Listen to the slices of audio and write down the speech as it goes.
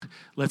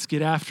let's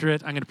get after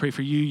it. I'm going to pray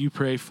for you. You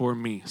pray for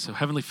me. So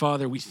Heavenly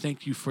Father, we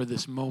thank you for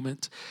this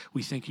moment.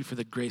 We thank you for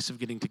the grace of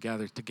getting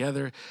together.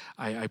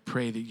 I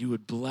pray that you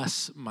would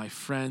bless my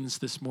friends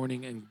this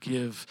morning and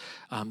give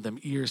them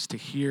ears to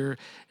hear,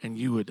 and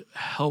you would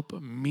help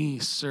me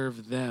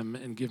serve them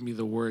and give me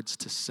the words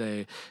to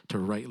say to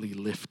rightly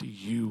lift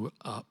you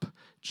up,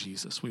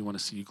 Jesus. We want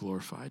to see you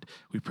glorified.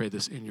 We pray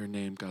this in your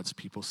name, God's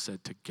people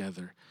said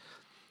together.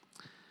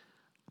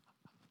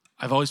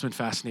 I've always been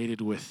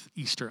fascinated with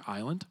Easter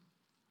Island.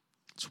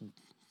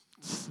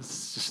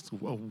 It's just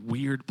a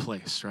weird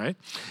place, right?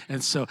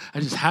 And so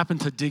I just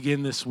happened to dig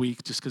in this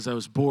week just because I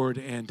was bored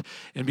and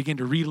began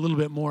to read a little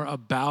bit more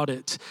about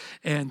it.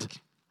 And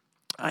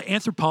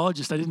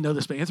anthropologists, I didn't know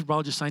this, but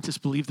anthropologists, scientists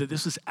believe that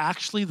this is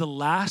actually the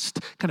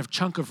last kind of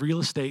chunk of real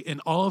estate in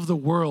all of the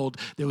world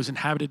that was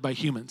inhabited by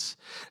humans.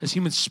 As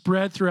humans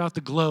spread throughout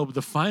the globe,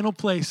 the final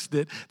place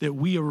that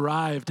we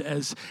arrived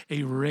as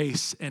a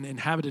race and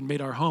inhabited and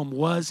made our home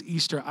was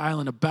Easter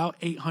Island about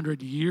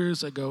 800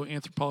 years ago,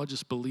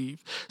 anthropologists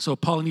believe. So a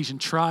Polynesian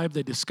tribe,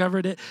 they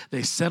discovered it,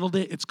 they settled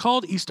it. It's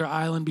called Easter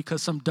Island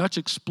because some Dutch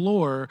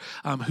explorer,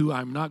 who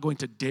I'm not going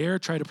to dare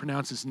try to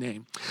pronounce his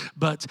name,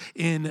 but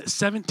in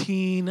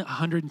 1722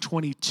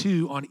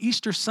 on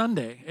Easter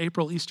Sunday,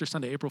 April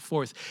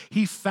 4th,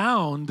 he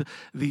found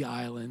the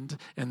island,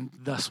 and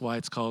thus why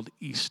it's called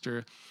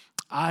Easter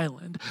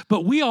Island.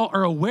 But we all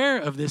are aware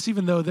of this,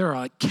 even though there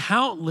are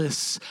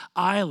countless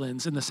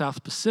islands in the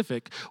South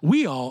Pacific.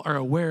 We all are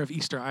aware of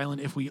Easter Island,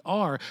 if we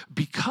are,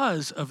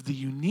 because of the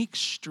unique,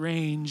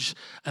 strange,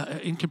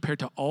 in compared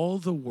to all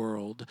the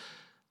world,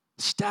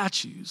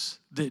 statues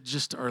that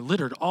just are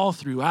littered all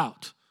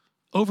throughout.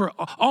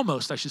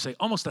 Almost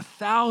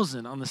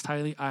 1,000 on this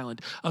tiny island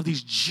of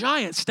these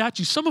giant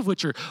statues, some of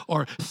which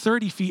are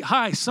 30 feet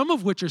high, some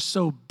of which are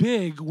so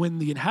big when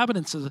the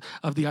inhabitants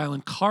of the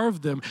island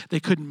carved them, they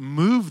couldn't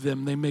move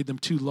them. They made them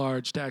too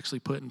large to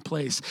actually put in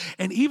place.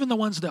 And even the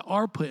ones that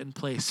are put in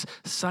place,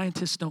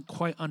 scientists don't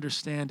quite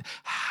understand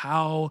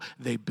how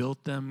they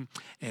built them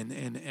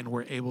and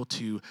were able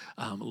to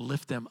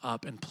lift them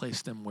up and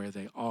place them where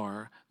they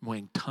are,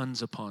 weighing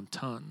tons upon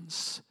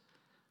tons.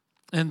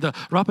 And the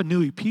Rapa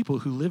Nui people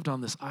who lived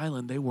on this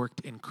island, they worked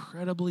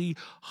incredibly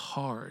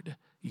hard,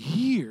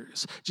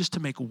 years, just to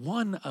make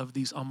one of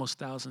these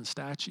almost 1,000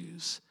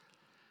 statues.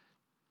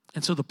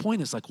 And so the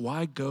point is,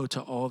 why go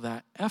to all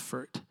that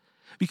effort?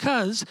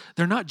 Because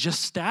they're not just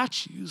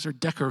statues or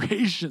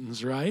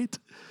decorations, right?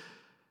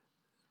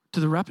 To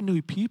the Rapa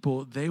Nui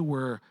people, they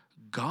were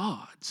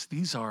gods.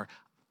 These are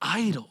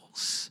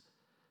idols.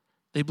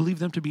 They believed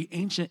them to be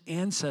ancient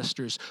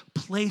ancestors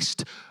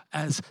placed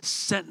as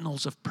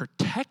sentinels of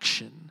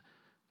protection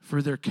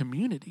for their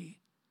community.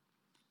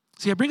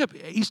 See, I bring up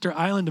Easter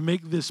Island to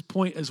make this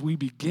point as we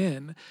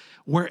begin.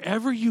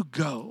 Wherever you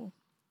go,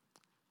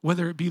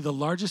 whether it be the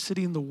largest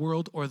city in the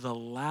world or the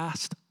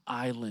last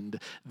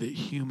island that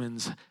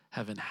humans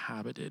have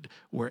inhabited,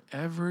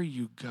 wherever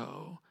you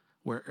go,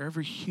 wherever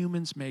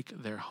humans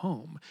make their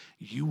home,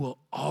 you will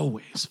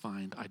always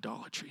find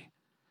idolatry.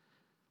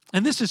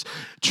 And this is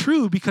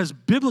true because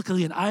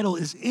biblically an idol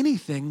is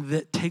anything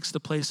that takes the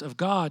place of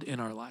God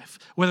in our life.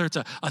 Whether it's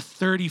a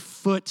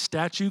 30-foot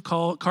statue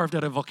carved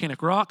out of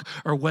volcanic rock,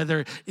 or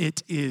whether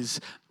it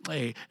is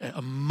a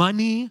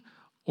money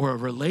or a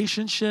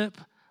relationship,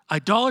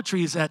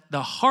 idolatry is at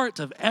the heart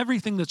of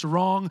everything that's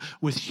wrong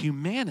with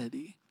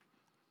humanity.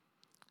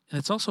 And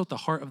it's also at the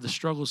heart of the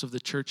struggles of the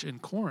church in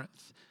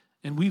Corinth.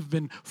 And we've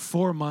been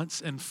 4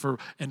 months, and for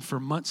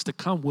months to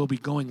come, we'll be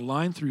going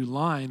line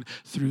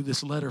through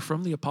this letter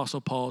from the Apostle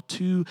Paul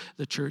to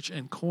the church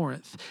in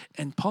Corinth.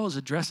 And Paul is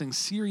addressing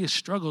serious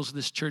struggles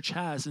this church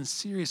has and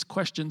serious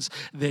questions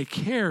they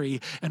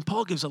carry. And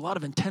Paul gives a lot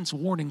of intense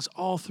warnings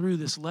all through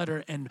this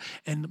letter. And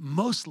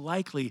most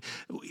likely,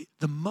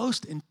 the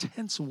most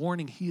intense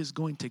warning he is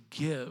going to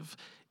give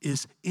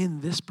is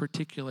in this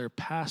particular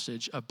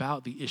passage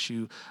about the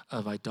issue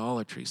of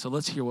idolatry. So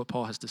let's hear what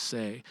Paul has to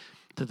say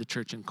to the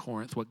church in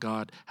Corinth, what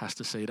God has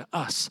to say to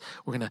us.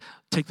 We're going to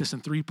take this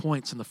in 3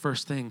 points, and the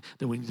first thing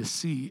that we need to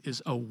see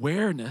is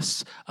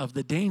awareness of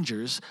the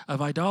dangers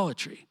of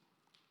idolatry.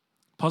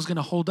 Paul's going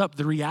to hold up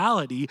the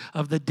reality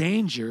of the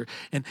danger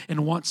and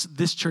wants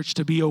this church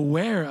to be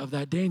aware of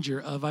that danger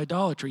of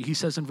idolatry. He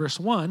says in verse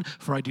 1,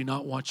 "For I do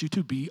not want you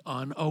to be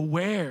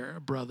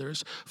unaware,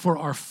 brothers, for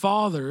our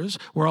fathers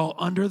were all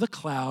under the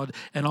cloud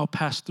and all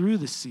passed through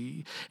the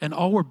sea, and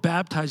all were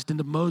baptized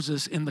into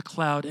Moses in the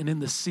cloud and in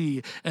the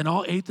sea, and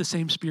all ate the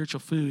same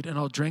spiritual food and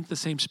all drank the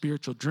same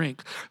spiritual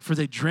drink, for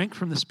they drank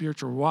from the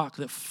spiritual rock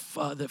that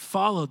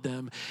followed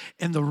them,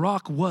 and the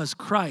rock was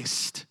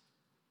Christ."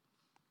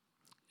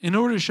 In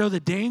order to show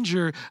the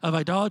danger of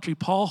idolatry,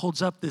 Paul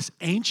holds up this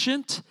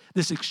ancient,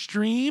 this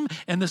extreme,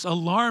 and this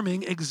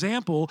alarming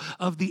example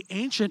of the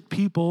ancient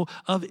people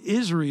of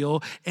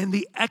Israel and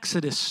the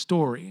Exodus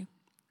story.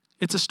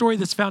 It's a story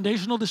that's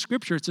foundational to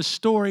Scripture. It's a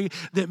story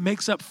that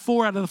makes up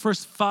 4 out of the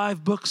first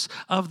 5 books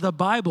of the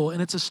Bible.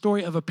 And it's a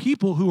story of a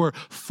people who were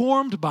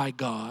formed by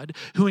God,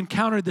 who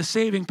encountered the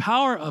saving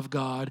power of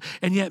God,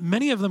 and yet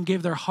many of them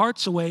gave their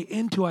hearts away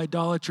into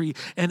idolatry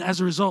and as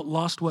a result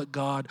lost what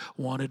God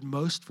wanted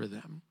most for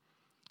them.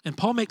 And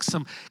Paul makes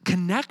some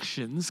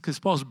connections, because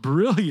Paul's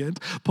brilliant.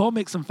 Paul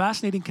makes some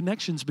fascinating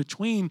connections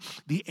between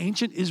the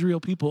ancient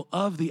Israel people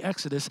of the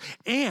Exodus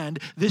and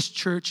this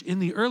church in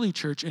the early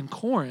church in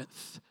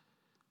Corinth.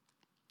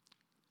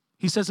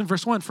 He says in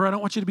verse 1, "For I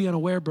don't want you to be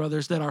unaware,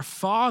 brothers, that our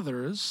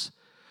fathers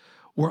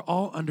were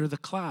all under the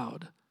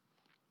cloud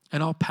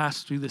and all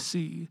passed through the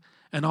sea,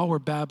 and all were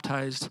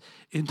baptized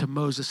into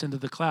Moses into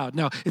the cloud."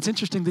 Now, it's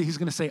interesting that he's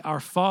going to say our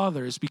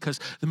fathers, because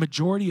the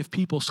majority of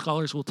people,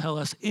 scholars will tell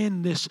us,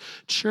 in this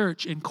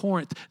church in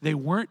Corinth, they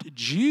weren't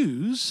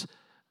Jews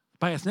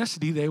by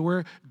ethnicity, they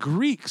were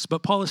Greeks.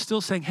 But Paul is still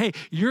saying, hey,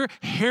 your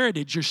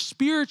heritage, your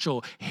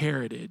spiritual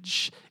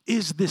heritage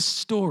is this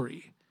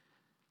story.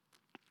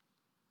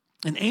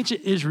 In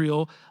ancient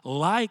Israel,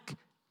 like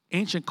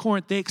ancient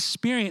Corinth, they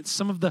experienced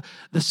some of the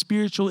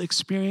spiritual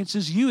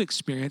experiences you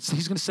experienced.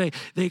 He's going to say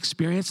they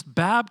experienced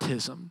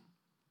baptism.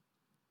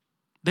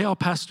 They all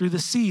passed through the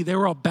sea. They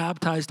were all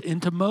baptized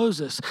into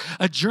Moses.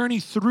 A journey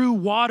through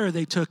water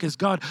they took as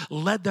God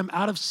led them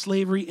out of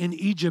slavery in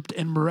Egypt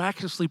and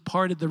miraculously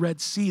parted the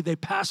Red Sea. They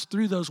passed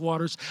through those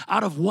waters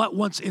out of what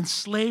once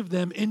enslaved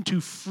them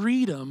into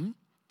freedom.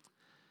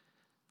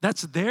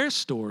 That's their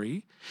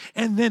story.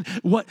 And then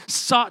what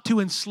sought to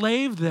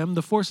enslave them,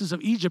 the forces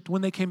of Egypt,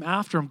 when they came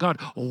after them, God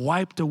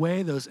wiped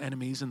away those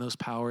enemies and those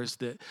powers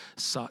that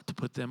sought to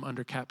put them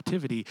under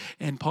captivity.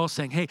 And Paul's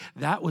saying, hey,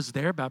 that was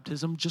their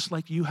baptism, just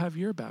like you have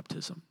your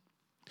baptism.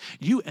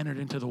 You entered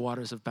into the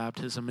waters of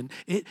baptism, and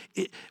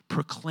it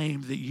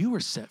proclaimed that you were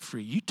set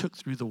free. You took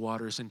through the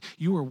waters, and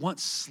you were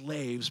once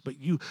slaves, but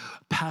you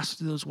passed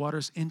through those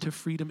waters into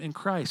freedom in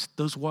Christ.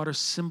 Those waters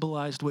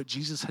symbolized what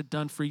Jesus had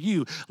done for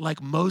you.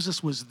 Like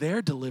Moses was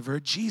their deliverer,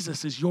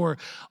 Jesus is your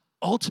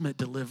ultimate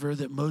deliverer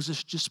that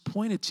Moses just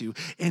pointed to.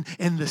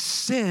 And the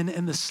sin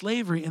and the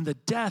slavery and the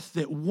death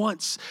that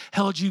once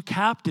held you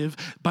captive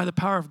by the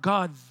power of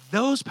God,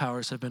 those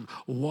powers have been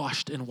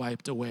washed and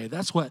wiped away.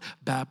 That's what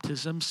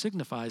baptism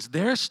signifies.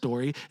 Their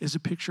story is a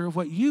picture of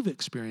what you've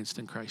experienced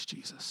in Christ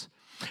Jesus.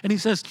 And he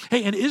says,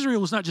 hey, and Israel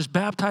was not just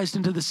baptized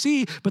into the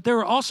sea, but they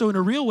were also, in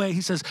a real way,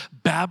 he says,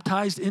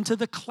 baptized into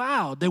the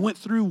cloud. They went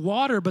through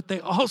water, but they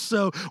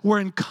also were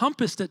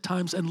encompassed at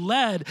times and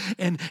led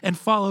and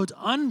followed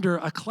under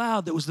a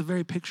cloud that was the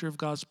very picture of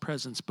God's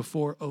presence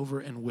before, over,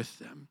 and with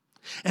them.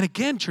 And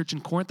again, church in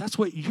Corinth, that's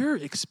what you're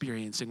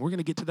experiencing. We're going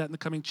to get to that in the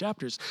coming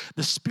chapters.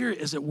 The Spirit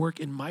is at work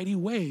in mighty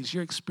ways.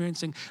 You're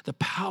experiencing the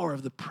power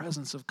of the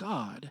presence of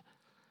God.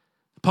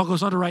 Paul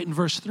goes on to write in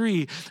verse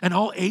 3, "And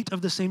all ate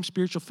of the same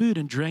spiritual food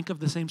and drank of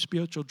the same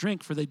spiritual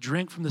drink, for they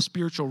drank from the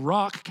spiritual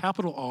rock,"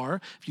 capital R,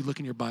 if you look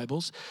in your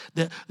Bibles,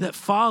 that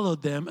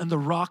followed them, and the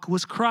rock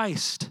was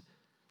Christ.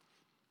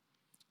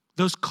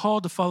 Those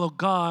called to follow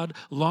God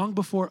long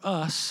before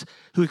us,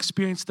 who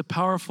experienced the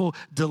powerful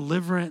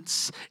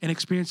deliverance and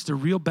experienced the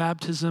real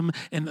baptism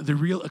and the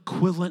real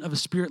equivalent of a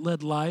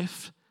Spirit-led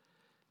life,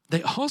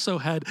 they also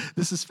had,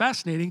 this is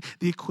fascinating,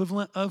 the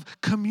equivalent of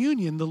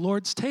communion, the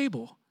Lord's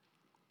table.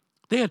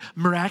 They had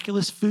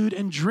miraculous food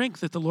and drink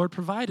that the Lord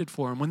provided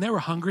for them. When they were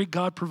hungry,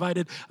 God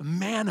provided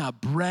manna,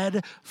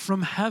 bread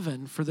from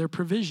heaven for their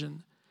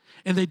provision.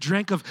 And they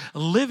drank of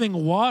living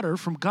water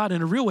from God,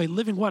 in a real way,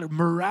 living water,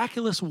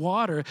 miraculous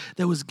water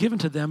that was given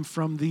to them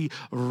from the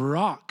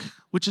rock,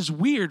 which is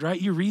weird, right?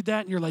 You read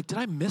that and you're like, did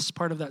I miss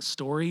part of that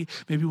story?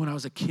 Maybe when I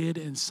was a kid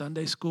in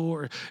Sunday school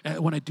or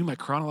when I do my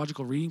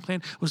chronological reading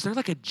plan, was there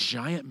like a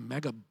giant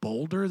mega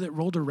boulder that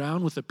rolled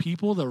around with the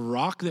people, the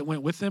rock that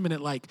went with them, and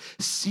it like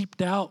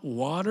seeped out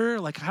water?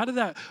 Like, how did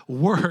that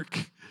work?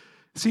 It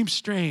seems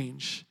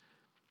strange.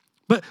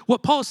 But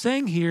what Paul is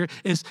saying here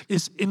is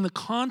in the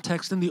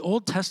context, in the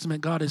Old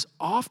Testament, God is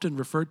often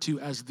referred to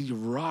as the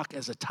rock,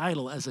 as a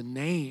title, as a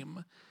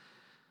name.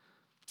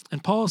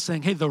 And Paul is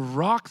saying, hey, the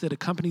rock that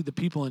accompanied the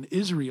people in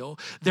Israel,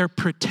 their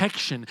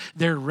protection,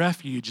 their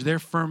refuge, their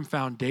firm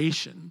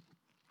foundation,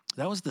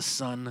 that was the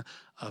Son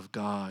of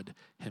God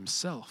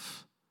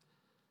himself.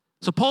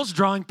 So Paul's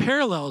drawing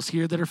parallels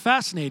here that are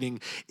fascinating.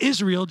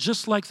 Israel,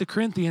 just like the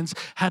Corinthians,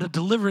 had a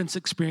deliverance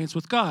experience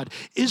with God.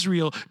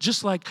 Israel,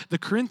 just like the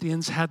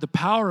Corinthians, had the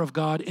power of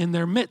God in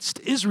their midst.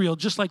 Israel,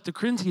 just like the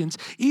Corinthians,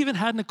 even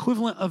had an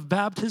equivalent of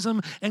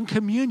baptism and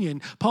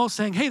communion. Paul's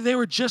saying, hey, they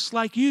were just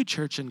like you,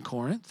 church in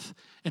Corinth.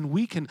 And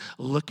we can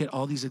look at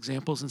all these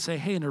examples and say,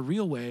 hey, in a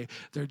real way,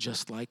 they're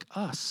just like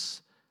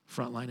us,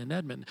 Frontline and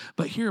Edmond.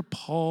 But here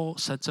Paul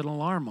sets an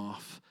alarm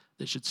off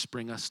that should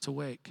spring us to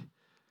wake.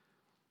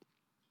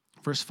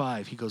 Verse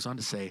 5, he goes on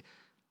to say,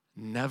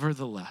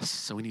 nevertheless,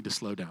 so we need to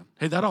slow down.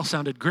 Hey, that all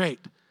sounded great.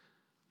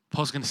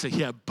 Paul's going to say,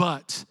 yeah,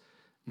 but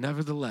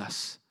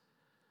nevertheless,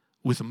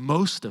 with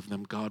most of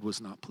them, God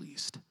was not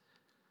pleased,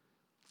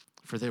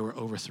 for they were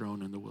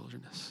overthrown in the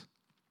wilderness.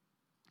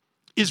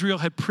 Israel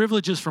had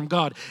privileges from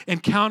God,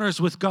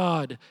 encounters with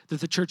God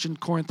that the church in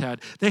Corinth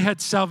had. They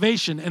had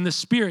salvation and the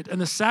Spirit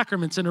and the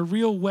sacraments in a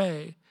real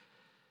way.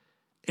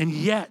 And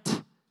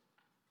yet,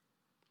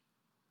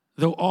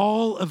 though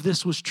all of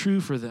this was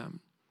true for them,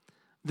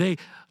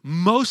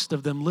 most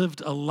of them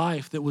lived a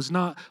life that was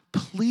not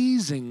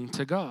pleasing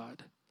to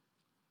God.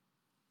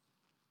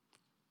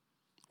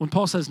 When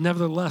Paul says,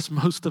 nevertheless,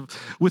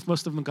 with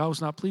most of them God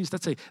was not pleased,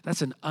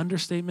 that's an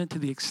understatement to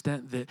the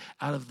extent that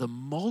out of the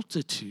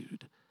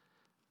multitude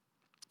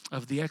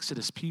of the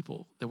Exodus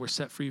people that were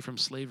set free from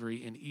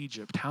slavery in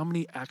Egypt, how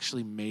many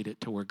actually made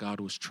it to where God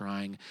was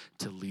trying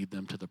to lead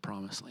them to the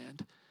promised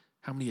land?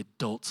 How many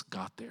adults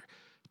got there?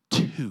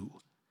 2.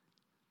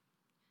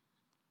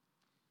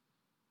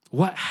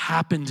 What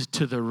happened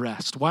to the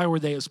rest? Why were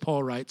they, as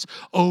Paul writes,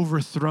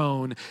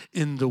 overthrown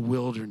in the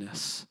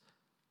wilderness?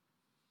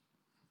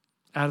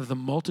 Out of the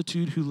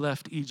multitude who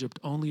left Egypt,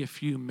 only a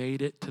few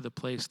made it to the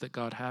place that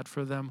God had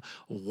for them.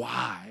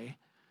 Why?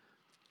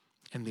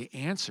 And the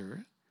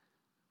answer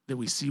that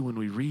we see when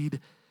we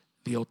read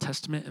the Old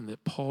Testament and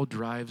that Paul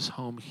drives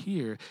home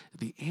here,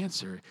 the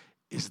answer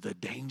is the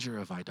danger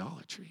of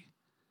idolatry.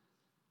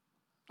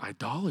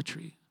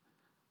 Idolatry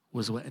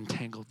was what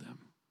entangled them.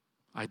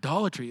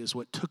 Idolatry is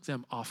what took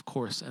them off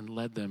course and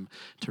led them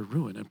to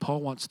ruin. And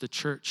Paul wants the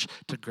church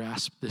to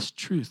grasp this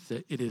truth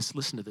that it is,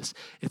 listen to this,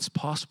 it's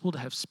possible to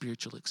have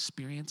spiritual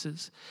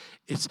experiences.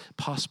 It's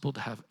possible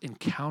to have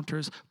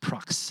encounters,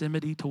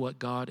 proximity to what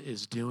God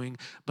is doing,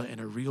 but in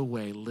a real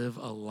way, live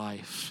a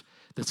life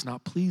that's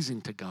not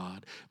pleasing to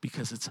God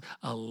because it's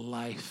a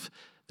life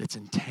that's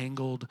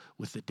entangled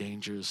with the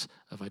dangers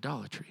of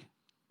idolatry.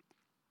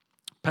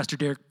 Pastor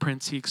Derek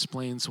Prince, he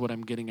explains what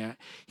I'm getting at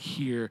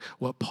here,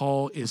 what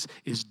Paul is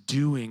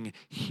doing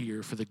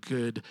here for the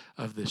good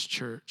of this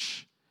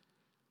church.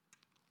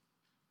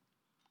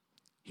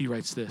 He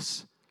writes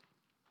this: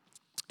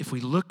 if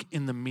we look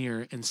in the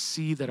mirror and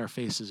see that our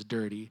face is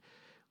dirty,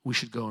 we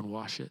should go and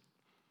wash it.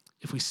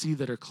 If we see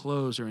that our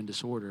clothes are in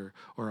disorder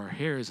or our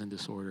hair is in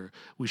disorder,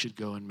 we should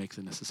go and make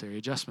the necessary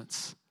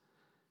adjustments.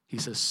 He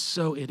says,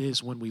 so it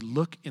is when we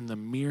look in the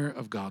mirror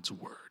of God's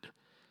word.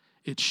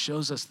 It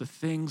shows us the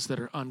things that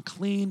are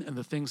unclean and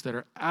the things that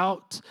are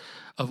out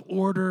of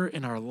order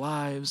in our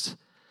lives.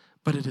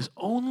 But it is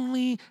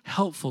only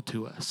helpful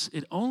to us.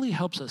 It only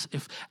helps us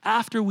if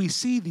after we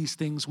see these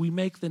things, we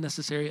make the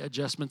necessary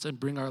adjustments and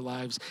bring our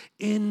lives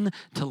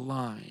into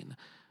line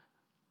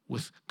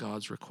with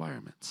God's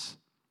requirements.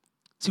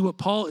 See, what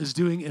Paul is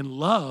doing in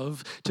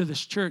love to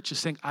this church is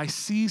saying, I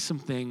see some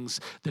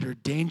things that are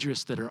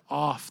dangerous, that are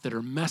off, that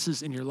are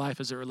messes in your life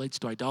as it relates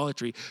to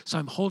idolatry. So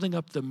I'm holding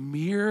up the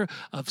mirror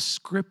of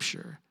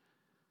Scripture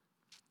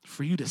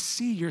for you to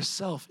see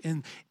yourself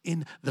in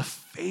the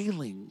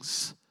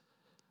failings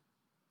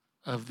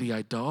of the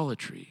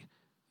idolatry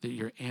that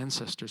your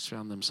ancestors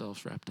found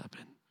themselves wrapped up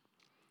in.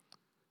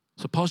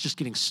 So Paul's just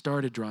getting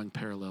started drawing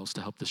parallels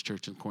to help this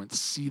church in Corinth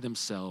see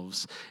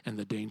themselves and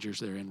the dangers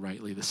they're in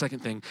rightly. The second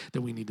thing that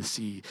we need to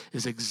see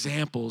is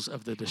examples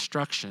of the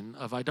destruction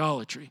of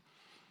idolatry.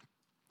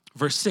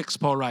 Verse 6,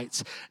 Paul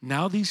writes,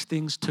 now these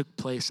things took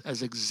place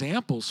as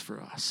examples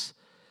for us,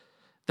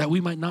 that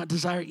we might not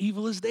desire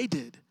evil as they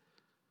did.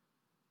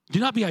 Do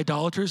not be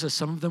idolaters, as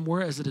some of them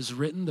were, as it is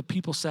written, the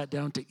people sat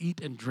down to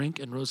eat and drink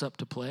and rose up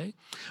to play.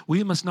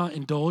 We must not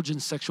indulge in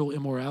sexual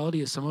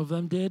immorality, as some of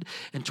them did,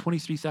 and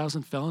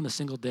 23,000 fell in a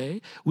single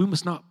day. We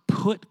must not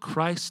put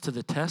Christ to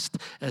the test,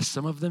 as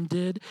some of them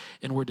did,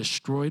 and were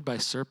destroyed by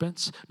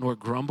serpents, nor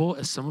grumble,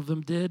 as some of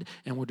them did,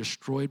 and were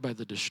destroyed by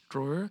the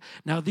destroyer.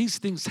 Now these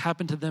things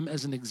happened to them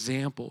as an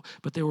example,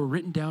 but they were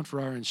written down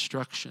for our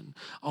instruction,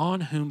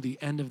 on whom the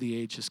end of the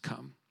age has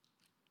come.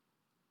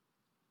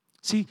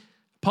 See,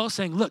 Paul's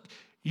saying, look,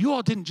 you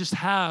all didn't just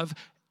have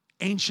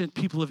ancient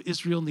people of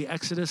Israel in the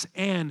Exodus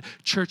and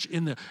church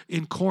in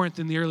Corinth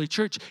in the early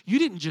church. You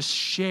didn't just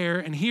share,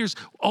 and here's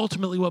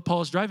ultimately what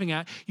Paul is driving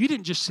at. You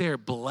didn't just share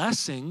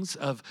blessings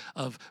of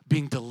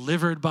being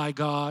delivered by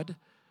God,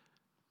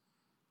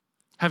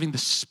 having the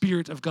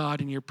Spirit of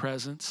God in your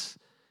presence,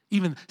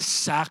 even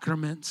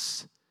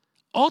sacraments.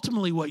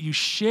 Ultimately, what you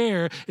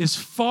share is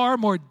far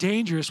more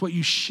dangerous. What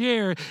you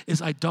share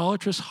is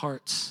idolatrous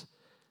hearts.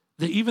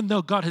 That even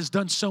though God has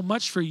done so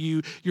much for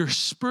you, you're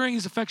spurring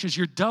his affections,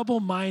 you're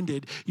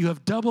double-minded, you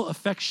have double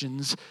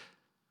affections.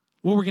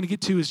 What we're going to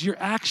get to is you're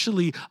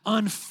actually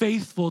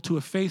unfaithful to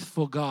a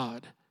faithful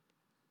God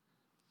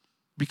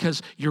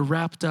because you're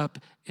wrapped up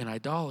in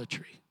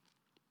idolatry.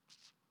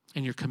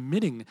 And you're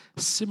committing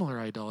similar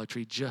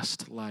idolatry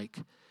just like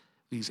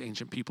these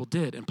ancient people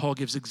did. And Paul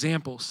gives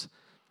examples.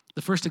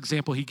 The first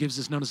example he gives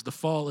is known as the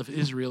fall of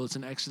Israel. It's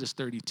in Exodus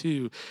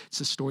 32. It's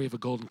the story of a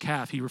golden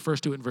calf. He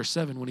refers to it in verse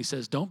 7 when he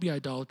says, don't be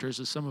idolaters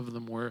as some of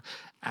them were.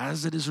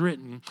 As it is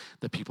written,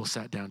 the people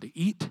sat down to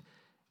eat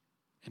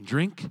and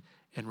drink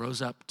and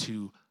rose up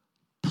to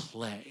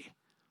play.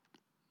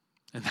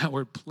 And that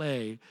word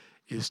play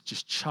is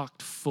just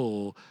chocked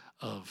full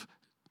of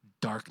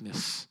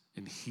darkness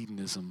and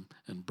hedonism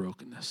and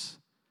brokenness.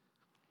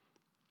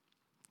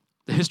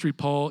 The history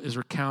Paul is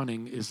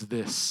recounting is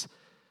this.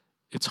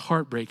 It's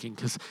heartbreaking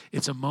because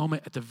it's a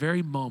moment, at the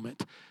very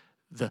moment,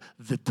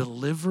 the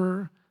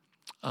deliverer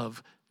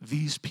of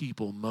these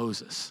people,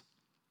 Moses,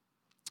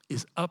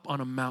 is up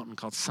on a mountain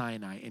called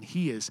Sinai, and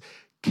he is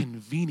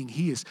convening,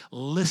 he is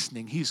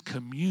listening, he's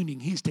communing,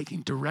 he's taking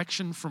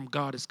direction from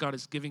God as God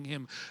is giving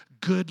him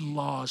good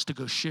laws to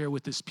go share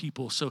with his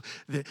people so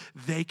that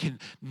they can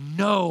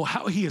know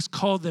how he has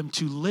called them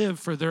to live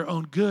for their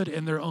own good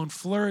and their own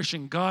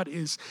flourishing. God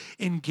is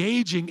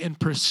engaging and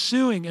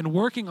pursuing and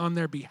working on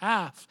their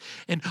behalf.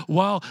 And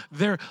while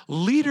their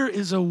leader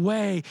is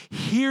away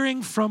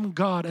hearing from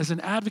God as an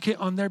advocate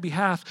on their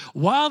behalf,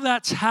 while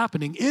that's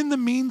happening, in the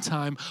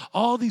meantime,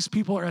 all these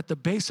people are at the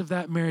base of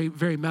that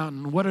very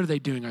mountain. What are they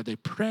doing? Are they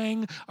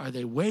praying? Are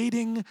they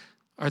waiting?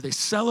 Are they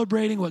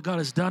celebrating what God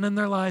has done in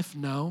their life?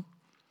 No.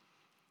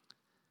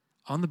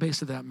 On the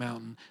base of that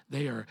mountain,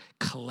 they are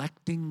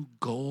collecting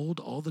gold,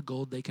 all the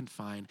gold they can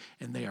find,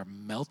 and they are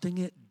melting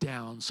it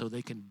down so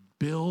they can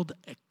build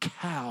a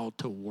cow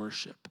to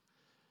worship.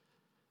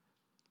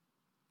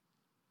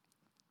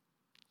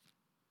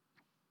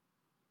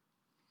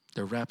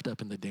 They're wrapped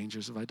up in the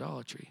dangers of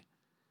idolatry.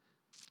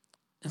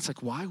 It's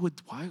like, why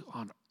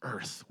on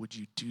earth would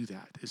you do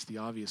that is the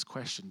obvious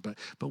question.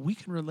 But we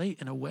can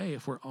relate in a way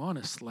if we're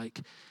honest. Like,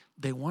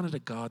 they wanted a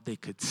God they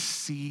could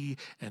see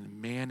and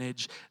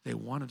manage. They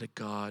wanted a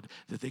God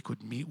that they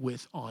could meet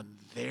with on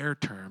their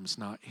terms,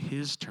 not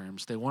his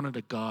terms. They wanted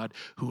a God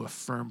who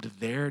affirmed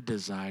their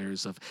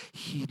desires of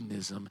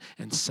hedonism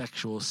and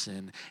sexual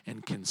sin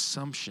and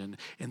consumption.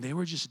 And they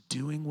were just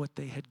doing what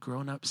they had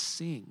grown up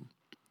seeing.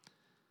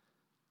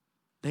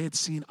 They had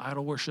seen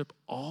idol worship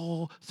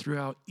all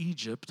throughout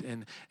Egypt,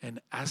 and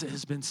as it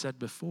has been said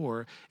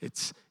before,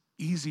 it's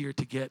easier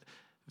to get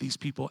these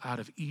people out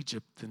of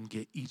Egypt than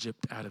get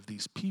Egypt out of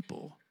these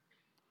people.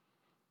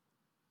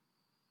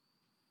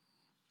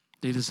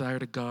 They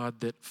desired a God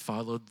that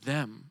followed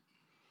them.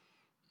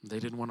 They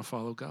didn't want to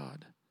follow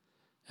God.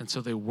 And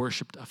so they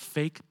worshiped a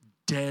fake,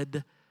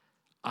 dead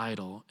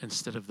idol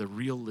instead of the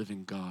real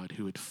living God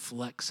who had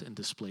flexed and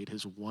displayed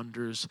his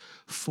wonders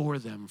for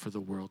them for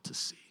the world to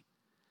see.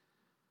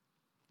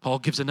 Paul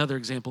gives another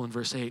example in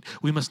verse 8.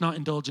 We must not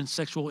indulge in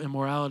sexual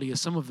immorality as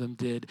some of them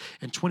did,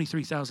 and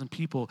 23,000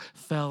 people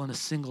fell in a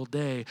single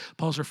day.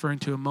 Paul's referring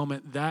to a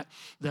moment that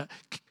the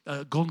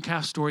golden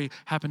calf story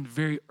happened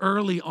very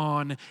early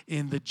on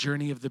in the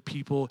journey of the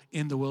people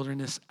in the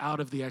wilderness out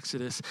of the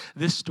Exodus.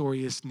 This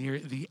story is near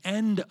the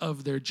end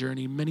of their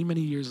journey, many, many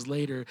years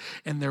later,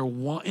 and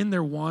in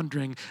their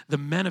wandering, the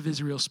men of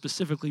Israel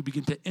specifically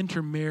begin to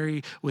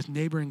intermarry with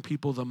neighboring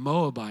people, the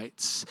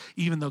Moabites,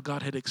 even though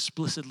God had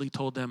explicitly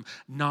told them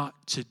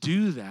not to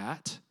do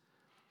that.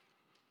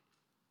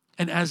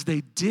 And as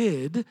they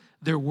did,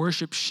 their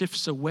worship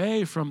shifts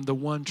away from the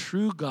one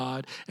true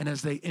God. And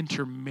as they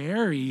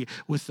intermarry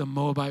with the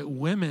Moabite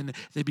women,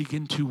 they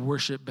begin to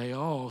worship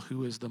Baal,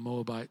 who is the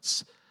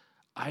Moabites'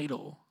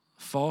 idol,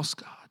 false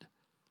god.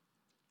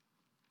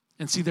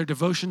 And see, their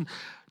devotion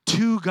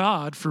to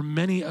God, for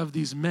many of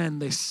these men,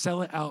 they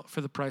sell it out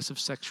for the price of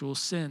sexual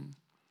sin.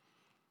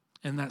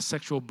 And that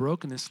sexual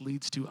brokenness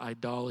leads to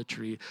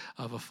idolatry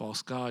of a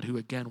false god who,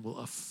 again, will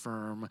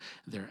affirm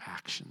their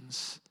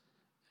actions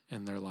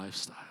and their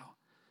lifestyle.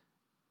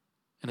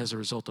 And as a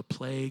result, a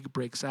plague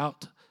breaks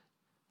out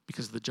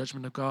because of the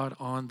judgment of God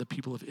on the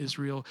people of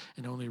Israel,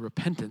 and only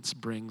repentance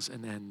brings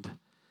an end.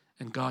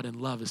 And God in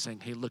love is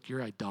saying, hey, look,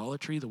 your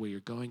idolatry, the way you're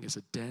going, is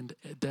a dead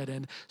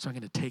end, so I'm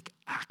going to take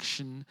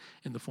action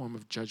in the form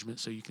of judgment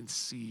so you can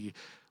see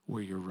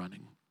where you're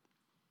running.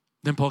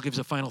 Then Paul gives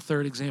a final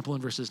third example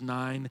in verses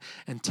 9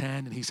 and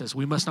 10, and he says,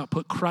 we must not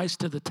put Christ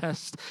to the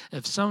test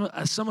as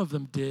some of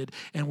them did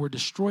and were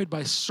destroyed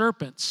by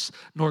serpents,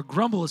 nor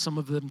grumble as some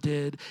of them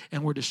did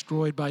and were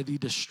destroyed by the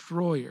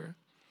destroyer.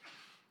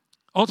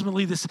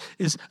 Ultimately, this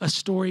is a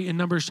story in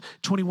Numbers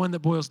 21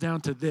 that boils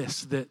down to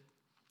this, that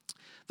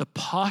the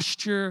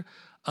posture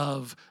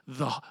of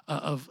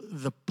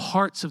the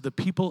parts of the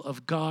people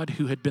of God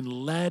who had been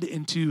led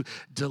into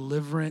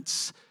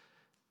deliverance,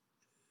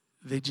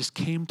 they just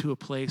came to a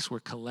place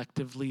where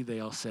collectively they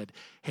all said,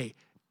 hey,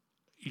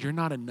 you're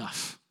not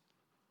enough.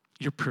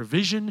 Your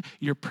provision,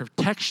 your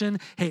protection,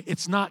 hey,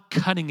 it's not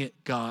cutting it,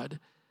 God.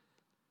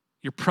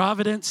 Your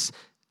providence,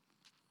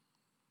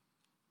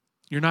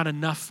 you're not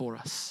enough for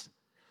us.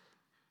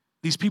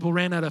 These people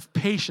ran out of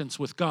patience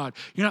with God.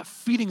 You're not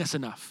feeding us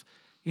enough.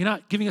 You're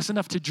not giving us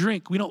enough to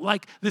drink. We don't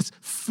like this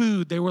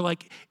food. They were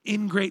like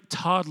ingrate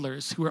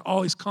toddlers who were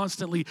always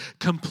constantly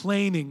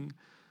complaining.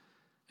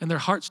 And their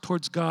hearts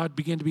towards God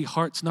began to be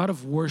hearts not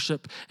of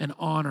worship and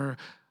honor,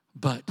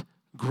 but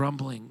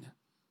grumbling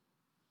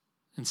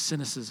and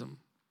cynicism.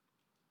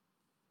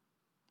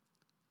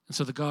 And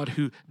so the God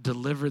who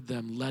delivered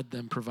them, led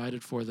them,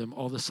 provided for them,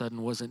 all of a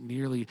sudden wasn't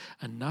nearly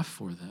enough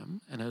for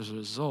them. And as a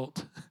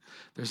result,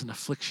 there's an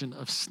affliction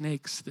of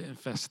snakes that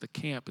infest the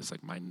camp. It's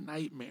like my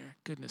nightmare.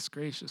 Goodness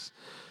gracious.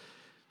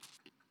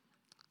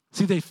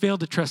 See, they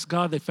failed to trust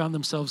God. They found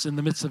themselves in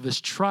the midst of this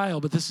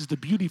trial. But this is the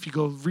beauty. If you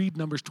go read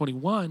Numbers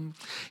 21,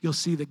 you'll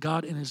see that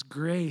God in his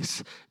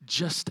grace,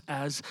 just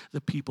as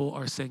the people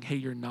are saying, hey,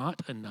 you're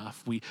not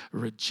enough. We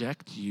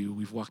reject you.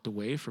 We've walked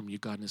away from you.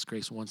 God in his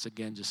grace once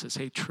again just says,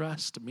 hey,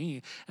 trust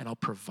me, and I'll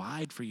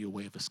provide for you a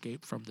way of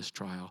escape from this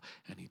trial.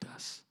 And he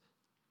does.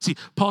 See,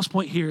 Paul's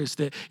point here is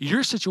that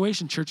your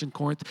situation, church in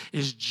Corinth,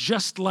 is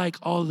just like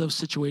all of those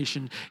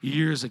situations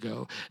years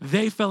ago.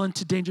 They fell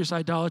into dangerous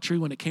idolatry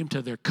when it came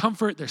to their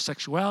comfort, their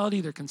sexuality,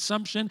 their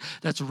consumption.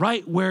 That's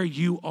right where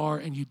you are,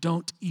 and you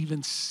don't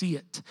even see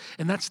it.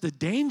 And that's the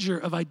danger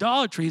of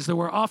idolatry, is that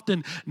we're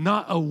often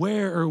not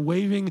aware or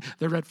waving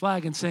the red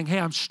flag and saying, hey,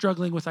 I'm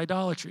struggling with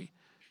idolatry.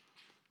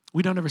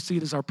 We don't ever see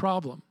it as our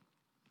problem.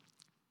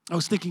 I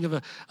was thinking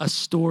of a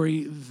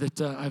story that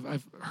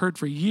I've heard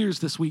for years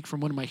this week from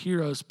one of my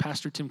heroes,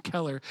 Pastor Tim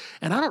Keller.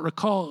 And I don't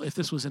recall if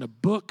this was in a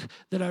book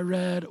that I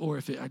read or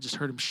if I just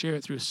heard him share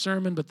it through a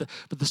sermon. But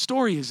the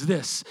story is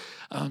this.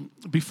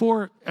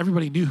 Before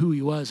everybody knew who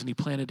he was and he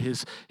planted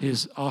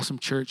his awesome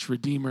church,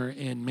 Redeemer,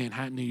 in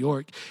Manhattan, New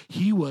York,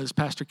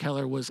 Pastor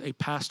Keller was a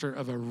pastor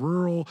of a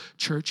rural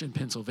church in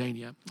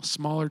Pennsylvania, a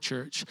smaller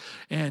church.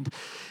 And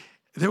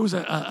there was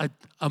a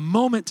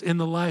moment in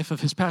the life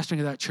of his pastoring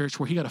of that church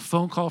where he got a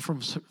phone call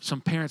from some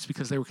parents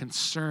because they were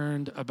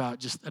concerned about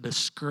just a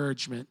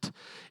discouragement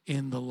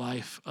in the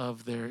life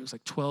of their, it was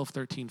like 12,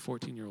 13,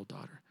 14-year-old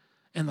daughter.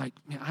 And like,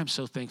 man, I'm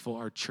so thankful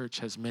our church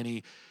has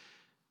many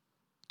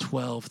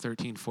 12,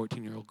 13,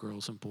 14-year-old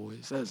girls and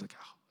boys. That is like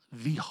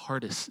the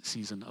hardest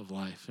season of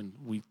life, and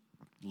we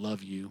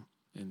love you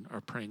and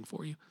are praying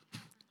for you.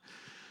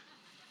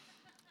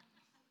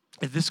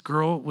 This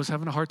girl was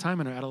having a hard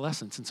time in her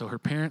adolescence. And so her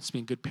parents,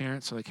 being good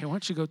parents, are like, hey, why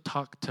don't you go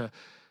talk to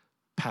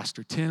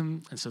Pastor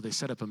Tim? And so they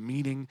set up a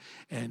meeting.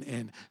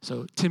 And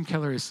so Tim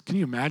Keller is, can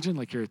you imagine,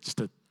 like you're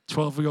just a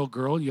 12-year-old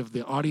girl, you have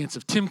the audience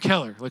of Tim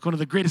Keller, like one of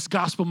the greatest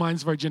gospel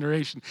minds of our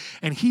generation.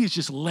 And he is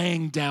just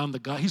laying down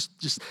he's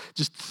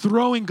just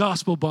throwing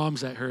gospel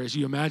bombs at her, as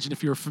you imagine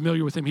if you're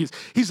familiar with him.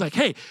 He's like,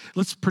 hey,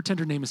 let's pretend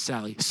her name is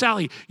Sally.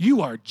 Sally,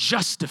 you are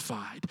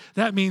justified.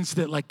 That means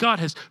that like God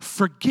has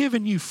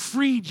forgiven you,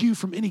 freed you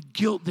from any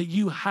guilt that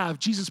you have.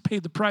 Jesus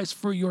paid the price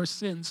for your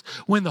sins.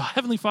 When the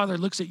Heavenly Father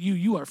looks at you,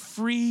 you are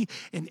free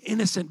and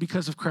innocent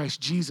because of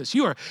Christ Jesus.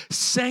 You are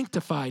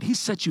sanctified. He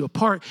set you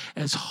apart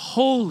as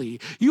holy.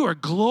 You are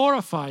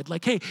glorified.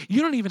 Like, hey,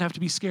 you don't even have to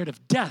be scared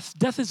of death.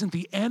 Death isn't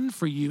the end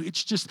for you.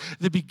 It's just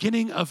the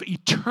beginning of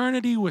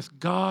eternity with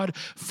God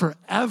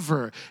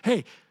forever.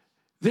 Hey,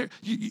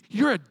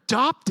 you're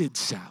adopted,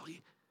 Sally.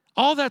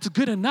 All that's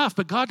good enough,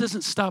 but God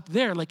doesn't stop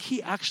there. Like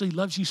he actually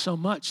loves you so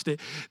much that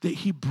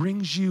he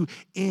brings you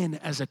in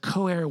as a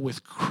co-heir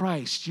with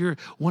Christ. You're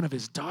one of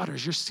his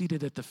daughters. You're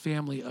seated at the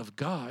family of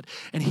God.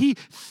 And he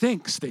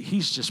thinks that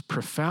he's just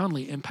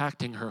profoundly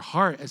impacting her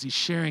heart as he's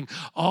sharing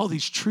all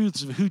these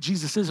truths of who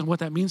Jesus is and what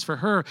that means for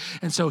her.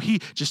 And so he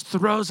just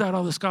throws out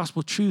all this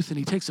gospel truth and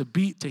he takes a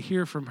beat to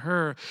hear from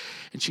her.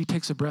 And she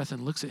takes a breath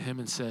and looks at him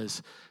and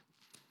says,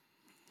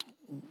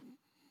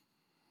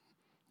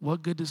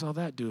 what good does all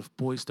that do if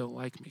boys don't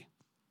like me?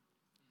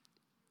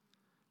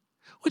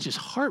 Which is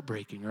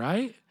heartbreaking,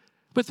 right?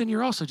 But then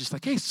you're also just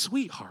like, hey,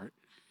 sweetheart,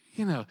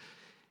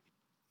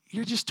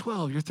 you're just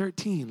 12, you're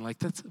 13. Like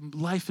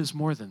life is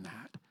more than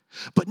that.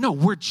 But no,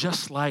 we're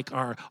just like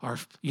our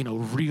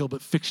real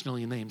but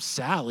fictionally named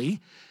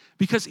Sally,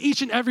 because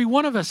each and every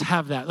one of us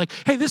have that. Like,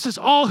 hey, this is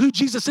all who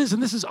Jesus is,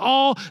 and this is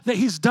all that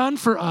he's done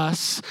for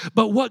us.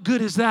 But what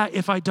good is that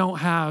if I don't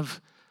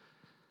have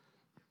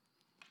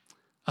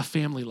a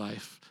family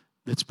life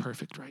that's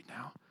perfect right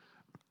now,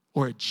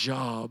 or a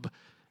job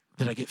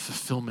that I get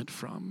fulfillment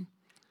from,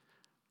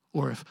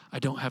 or if I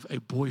don't have a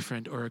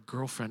boyfriend or a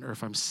girlfriend, or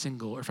if I'm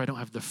single, or if I don't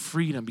have the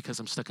freedom because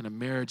I'm stuck in a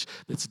marriage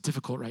that's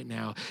difficult right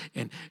now.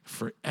 And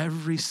for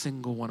every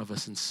single one of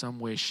us in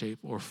some way, shape,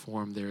 or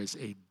form, there is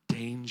a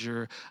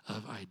danger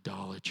of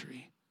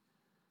idolatry.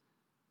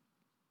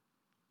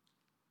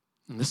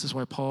 And this is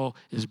why Paul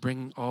is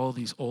bringing all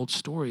these old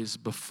stories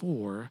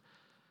before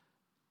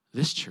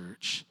this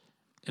church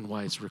and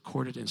why it's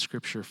recorded in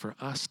Scripture for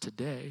us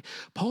today.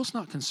 Paul's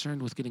not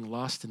concerned with getting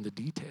lost in the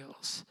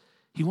details.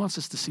 He wants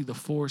us to see the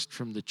forest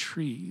from the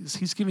trees.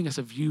 He's giving us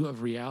a view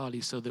of reality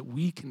so that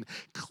we can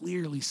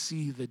clearly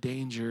see the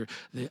danger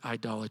that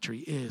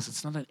idolatry is.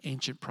 It's not an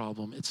ancient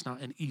problem. It's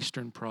not an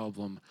Eastern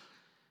problem.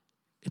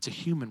 It's a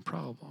human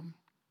problem.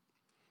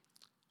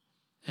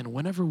 And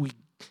whenever we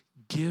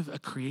give a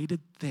created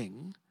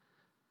thing,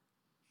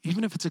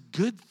 even if it's a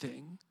good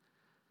thing,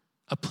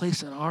 a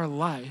place in our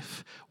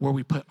life where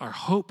we put our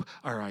hope,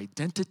 our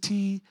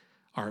identity,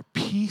 our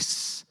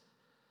peace,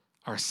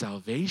 our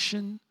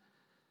salvation,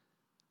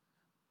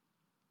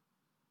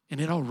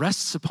 and it all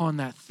rests upon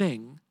that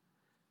thing.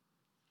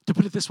 To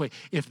put it this way,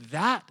 if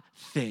that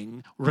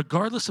thing,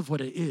 regardless of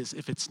what it is,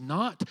 if it's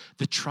not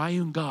the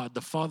triune God, the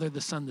Father, the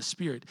Son, the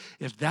Spirit,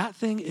 if that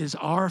thing is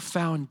our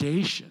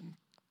foundation,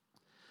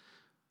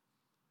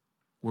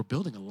 we're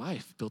building a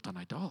life built on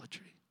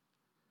idolatry.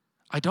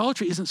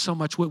 Idolatry isn't so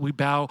much what we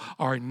bow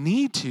our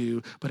knee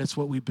to, but it's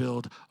what we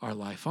build our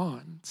life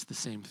on. It's the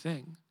same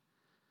thing.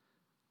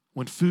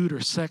 When food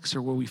or sex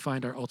are where we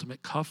find our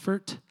ultimate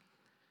comfort,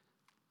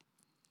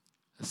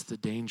 that's the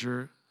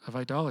danger of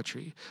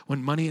idolatry.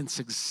 When money and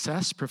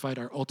success provide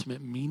our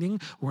ultimate meaning,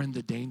 we're in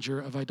the danger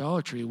of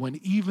idolatry. When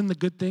even the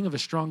good thing of a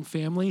strong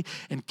family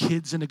and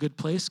kids in a good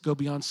place go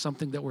beyond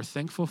something that we're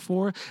thankful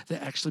for,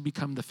 that actually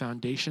become the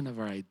foundation of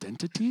our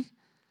identity,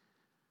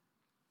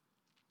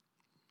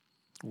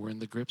 we're in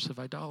the grips of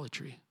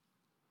idolatry.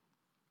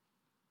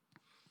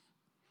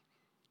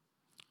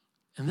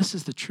 And this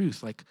is the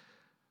truth. Like,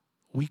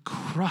 we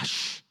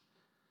crush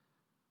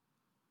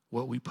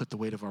what we put the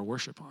weight of our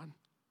worship on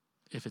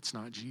if it's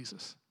not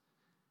Jesus.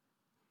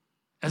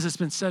 As it's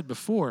been said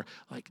before,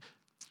 like,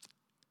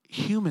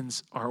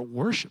 humans are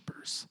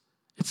worshipers.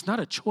 It's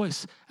not a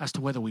choice as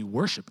to whether we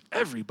worship.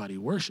 Everybody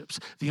worships.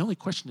 The only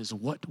question is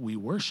what we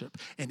worship.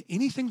 And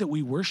anything that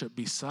we worship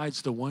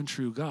besides the one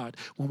true God,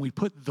 when we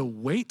put the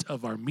weight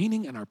of our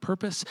meaning and our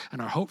purpose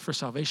and our hope for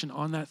salvation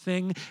on that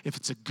thing, if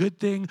it's a good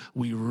thing,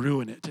 we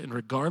ruin it. And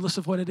regardless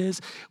of what it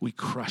is, we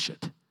crush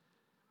it.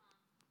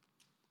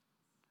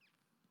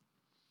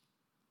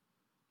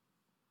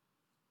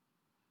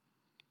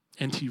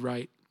 N.T.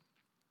 Wright,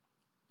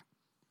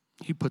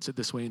 he puts it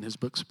this way in his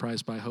book,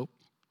 Surprised by Hope.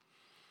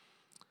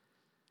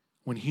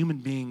 When human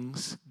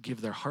beings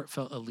give their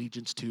heartfelt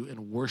allegiance to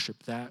and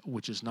worship that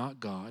which is not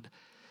God,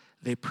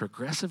 they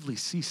progressively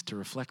cease to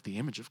reflect the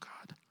image of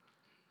God.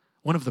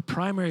 One of the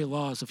primary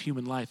laws of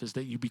human life is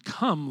that you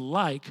become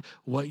like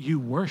what you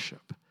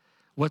worship.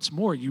 What's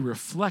more, you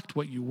reflect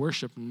what you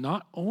worship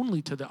not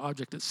only to the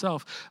object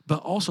itself,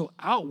 but also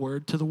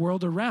outward to the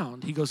world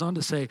around. He goes on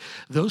to say,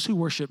 those who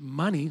worship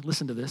money,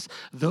 listen to this,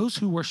 those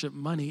who worship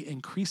money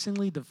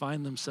increasingly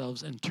define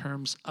themselves in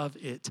terms of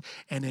it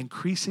and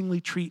increasingly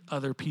treat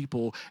other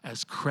people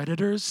as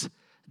creditors,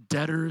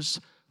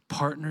 debtors,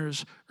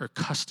 partners, or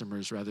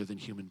customers rather than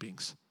human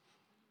beings.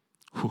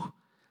 Whew.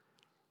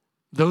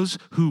 Those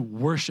who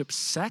worship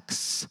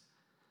sex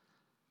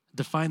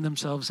define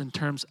themselves in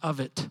terms of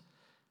it,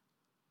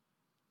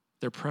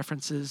 their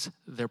preferences,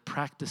 their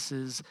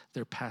practices,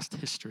 their past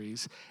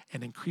histories,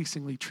 and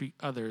increasingly treat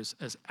others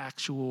as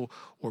actual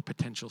or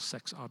potential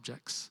sex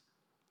objects.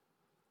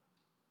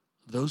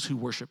 Those who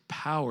worship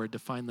power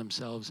define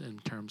themselves in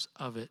terms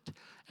of it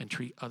and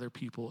treat other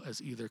people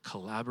as either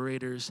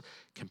collaborators,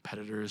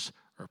 competitors,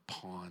 or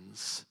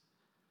pawns.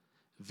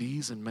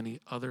 These and many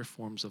other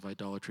forms of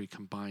idolatry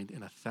combined in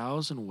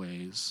 1,000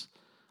 ways,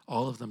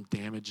 all of them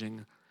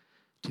damaging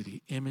to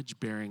the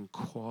image-bearing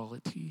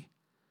quality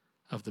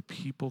of the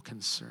people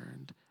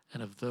concerned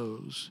and of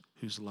those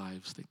whose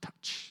lives they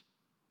touch.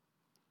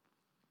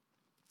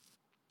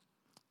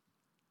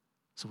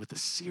 So with the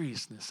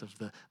seriousness of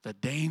the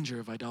danger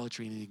of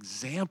idolatry and the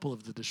example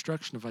of the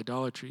destruction of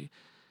idolatry,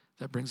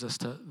 that brings us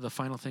to the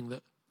final thing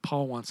that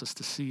Paul wants us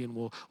to see, and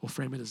we'll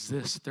frame it as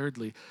this.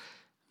 Thirdly,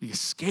 the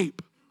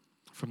escape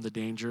from the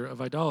danger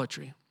of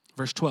idolatry.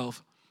 Verse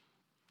 12,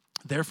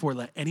 therefore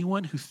let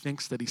anyone who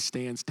thinks that he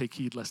stands take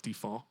heed lest he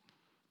fall.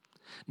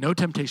 No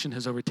temptation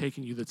has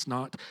overtaken you that's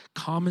not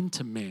common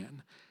to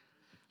man.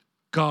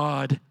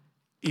 God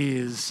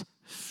is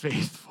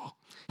faithful.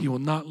 He will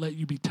not let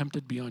you be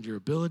tempted beyond your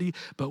ability,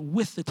 but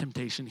with the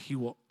temptation, he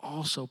will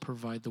also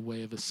provide the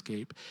way of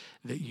escape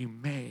that you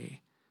may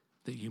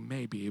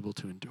be able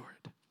to endure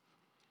it.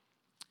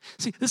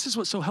 See, this is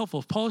what's so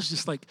helpful. Paul is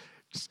just like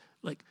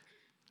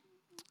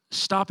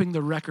stopping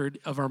the record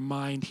of our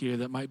mind here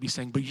that might be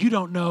saying, but you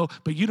don't know,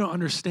 but you don't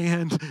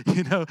understand,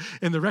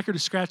 and the record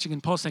is scratching,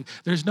 and Paul's saying,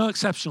 there's no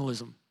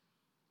exceptionalism.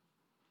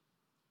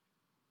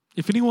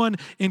 If anyone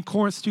in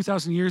Corinth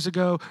 2,000 years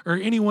ago, or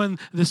anyone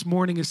this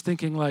morning is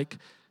thinking like,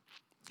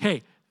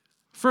 hey,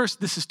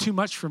 first, this is too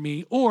much for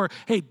me, or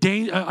hey,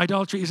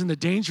 idolatry isn't a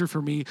danger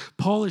for me,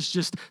 Paul is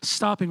just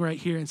stopping right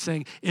here and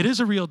saying, it is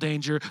a real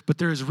danger, but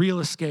there is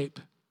real escape.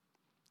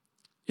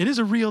 It is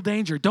a real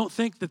danger. Don't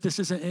think that this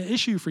isn't an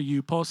issue for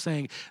you. Paul's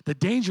saying the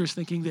danger is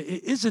thinking that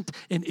it isn't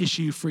an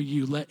issue for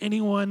you. Let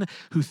anyone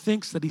who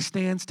thinks that he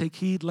stands take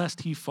heed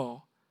lest he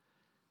fall.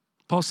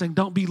 Paul's saying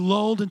don't be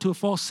lulled into a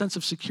false sense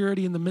of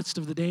security in the midst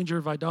of the danger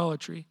of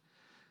idolatry.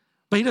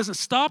 But he doesn't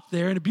stop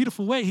there. In a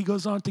beautiful way, he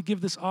goes on to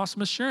give this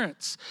awesome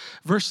assurance.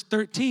 Verse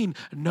 13,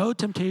 no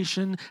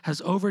temptation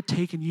has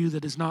overtaken you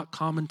that is not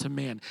common to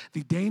man.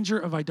 The danger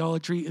of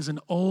idolatry is an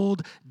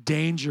old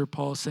danger,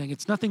 Paul is saying.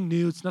 It's nothing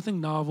new. It's nothing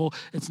novel.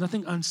 It's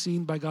nothing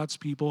unseen by God's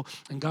people.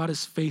 And God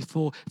is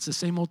faithful. It's the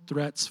same old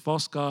threats,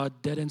 false God,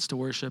 dead ends to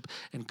worship.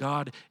 And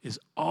God is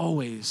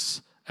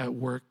always at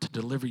work to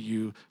deliver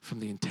you from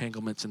the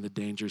entanglements and the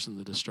dangers and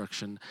the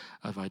destruction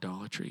of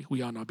idolatry.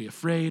 We ought not be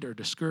afraid or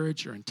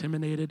discouraged or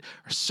intimidated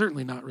or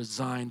certainly not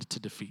resigned to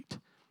defeat.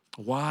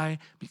 Why?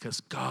 Because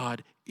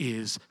God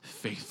is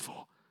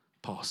faithful,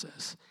 Paul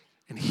says.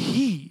 And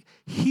he,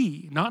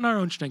 not in our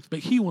own strength, but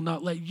he will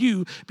not let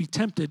you be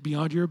tempted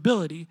beyond your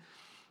ability.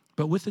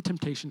 But with the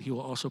temptation, he will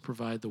also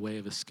provide the way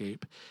of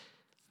escape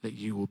that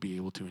you will be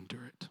able to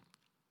endure it.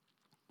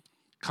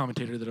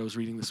 commentator that I was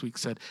reading this week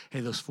said, hey,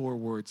 those 4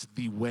 words,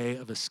 the way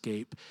of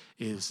escape,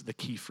 is the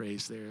key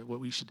phrase there, what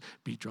we should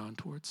be drawn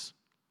towards.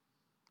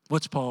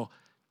 What's Paul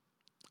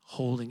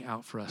holding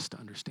out for us to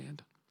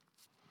understand?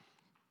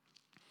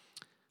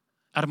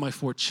 Out of my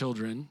 4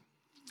 children,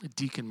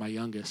 Deacon, my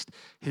youngest,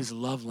 his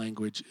love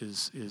language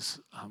is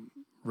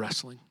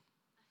wrestling,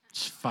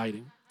 just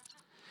fighting.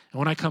 And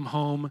when I come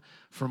home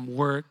from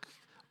work,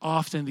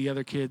 often the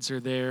other kids are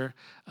there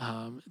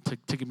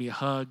to give me a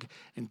hug,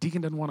 and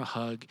Deacon doesn't want a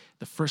hug.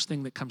 The first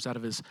thing that comes out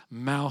of his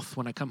mouth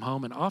when I come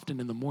home, and often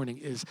in the morning,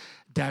 is,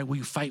 Dad, will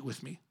you fight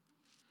with me?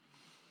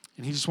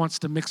 And he just wants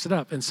to mix it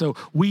up. And so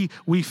we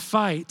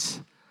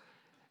fight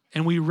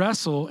and we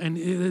wrestle, and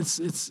it's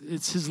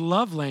his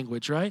love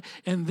language, right?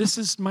 And this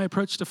is my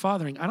approach to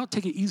fathering. I don't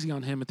take it easy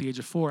on him at the age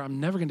of 4.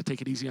 I'm never going to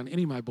take it easy on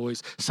any of my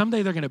boys.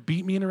 Someday they're going to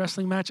beat me in a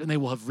wrestling match, and they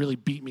will have really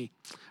beat me,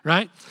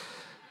 right?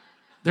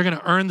 They're going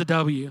to earn the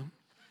W.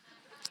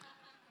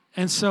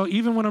 And so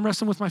even when I'm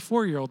wrestling with my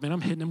 4-year-old, man, I'm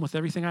hitting him with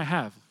everything I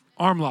have.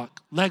 Arm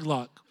lock, leg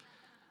lock,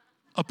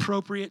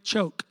 appropriate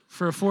choke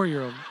for a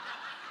 4-year-old.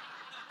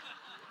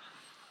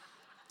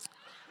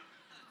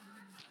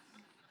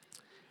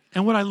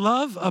 And what I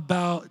love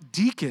about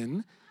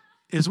Deacon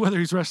is whether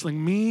he's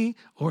wrestling me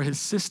or his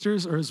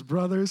sisters or his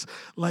brothers,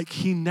 like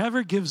he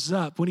never gives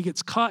up. When he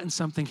gets caught in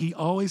something, he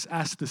always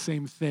asks the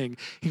same thing.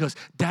 He goes,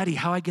 Daddy,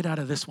 how I get out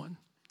of this one?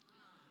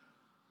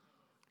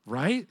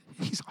 Right?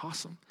 He's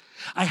awesome.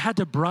 I had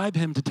to bribe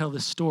him to tell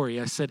this story.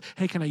 I said,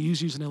 hey, can I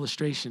use you as an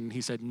illustration? And he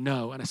said,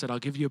 no. And I said, I'll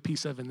give you a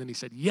piece of, and then he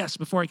said, yes,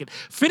 before I could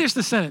finish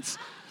the sentence.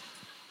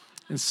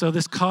 And so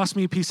this cost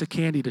me a piece of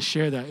candy to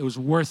share that. It was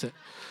worth it.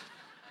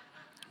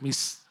 Me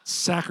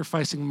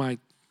sacrificing my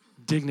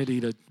dignity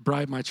to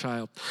bribe my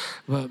child.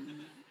 But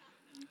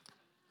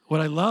what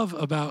I love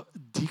about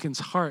Deacon's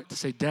heart to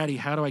say, Daddy,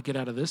 how do I get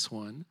out of this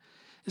one?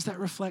 Is that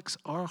reflects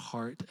our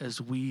heart as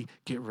we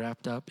get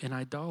wrapped up in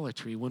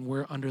idolatry, when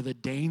we're under the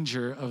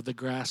danger of the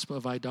grasp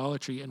of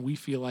idolatry and we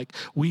feel like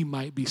we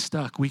might be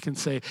stuck. We can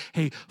say,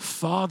 hey,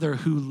 Father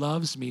who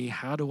loves me,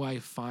 how do I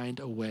find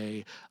a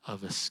way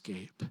of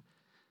escape?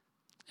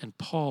 And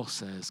Paul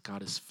says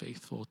God is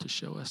faithful to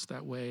show us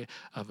that way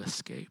of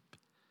escape.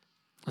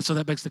 And so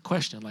that begs the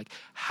question, like,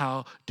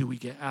 how do we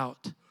get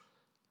out?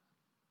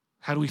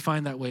 How do we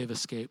find that way of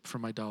escape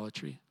from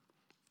idolatry?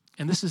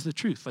 And this is the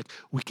truth. Like,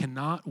 we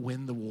cannot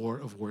win the war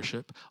of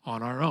worship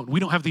on our own. We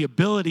don't have the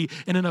ability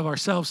in and of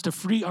ourselves to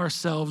free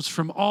ourselves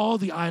from all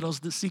the idols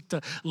that seek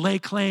to lay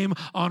claim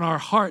on our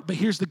heart. But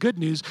here's the good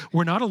news.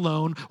 We're not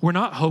alone. We're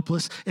not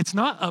hopeless. It's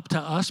not up to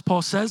us.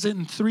 Paul says it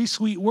in 3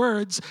 sweet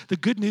words. The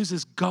good news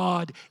is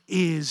God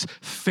is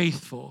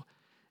faithful.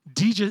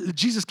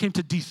 Jesus came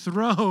to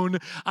dethrone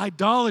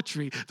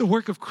idolatry. The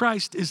work of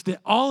Christ is that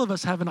all of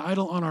us have an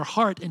idol on our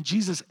heart, and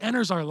Jesus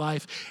enters our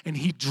life, and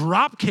he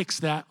drop kicks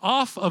that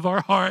off of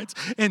our hearts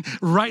and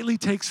rightly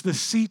takes the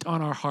seat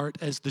on our heart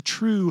as the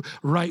true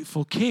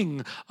rightful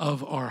king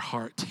of our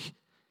heart.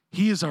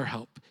 He is our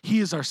help. He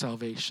is our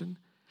salvation.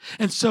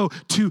 And so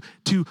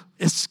to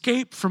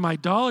escape from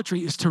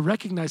idolatry is to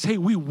recognize, hey,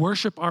 we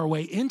worship our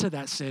way into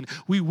that sin.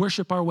 We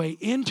worship our way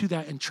into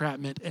that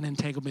entrapment and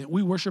entanglement.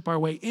 We worship our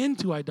way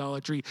into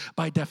idolatry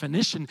by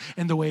definition.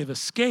 And the way of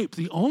escape,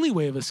 the only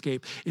way of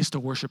escape, is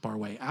to worship our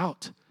way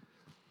out.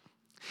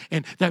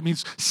 And that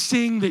means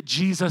seeing that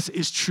Jesus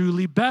is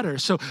truly better.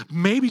 So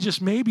maybe,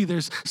 just maybe,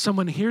 there's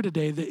someone here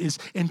today that is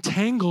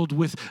entangled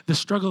with the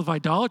struggle of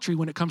idolatry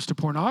when it comes to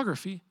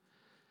pornography.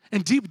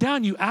 And deep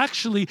down, you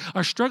actually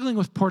are struggling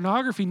with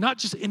pornography, not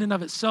just in and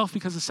of itself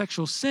because of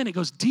sexual sin. It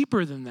goes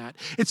deeper than that.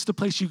 It's the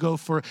place you go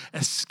for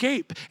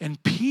escape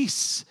and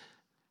peace.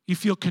 You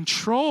feel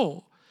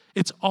control.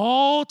 It's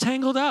all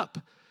tangled up.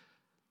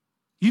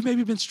 You've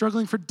maybe been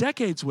struggling for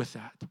decades with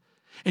that.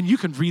 And you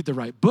can read the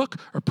right book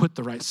or put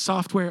the right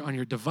software on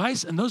your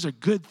device, and those are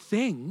good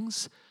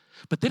things,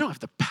 but they don't have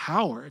the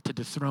power to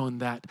dethrone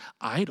that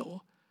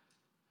idol.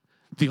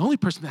 The only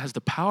person that has the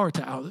power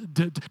to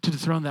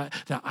dethrone that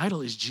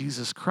idol is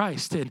Jesus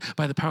Christ. And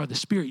by the power of the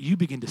Spirit, you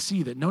begin to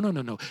see that no,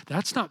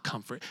 that's not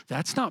comfort.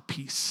 That's not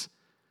peace.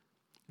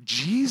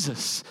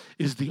 Jesus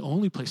is the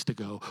only place to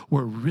go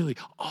where really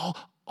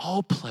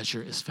all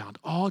pleasure is found,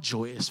 all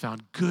joy is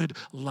found, good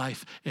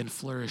life and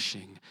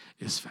flourishing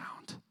is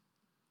found.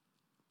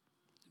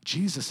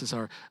 Jesus is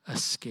our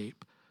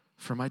escape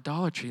from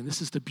idolatry. And this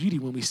is the beauty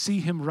when we see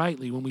him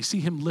rightly, when we see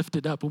him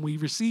lifted up, when we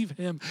see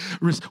him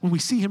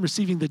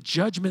receiving the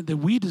judgment that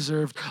we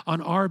deserved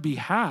on our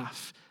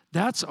behalf.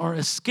 That's our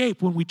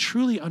escape when we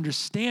truly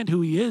understand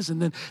who he is,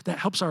 and then that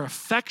helps our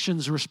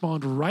affections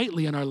respond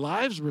rightly and our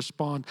lives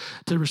respond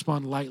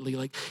lightly.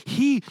 Like,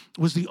 he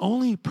was the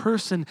only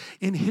person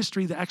in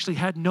history that actually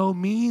had no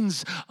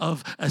means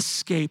of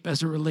escape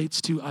as it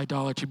relates to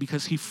idolatry,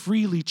 because he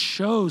freely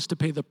chose to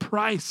pay the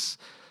price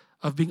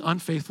of being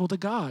unfaithful to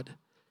God.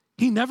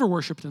 He never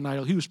worshiped an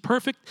idol. He was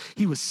perfect.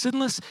 He was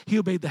sinless. He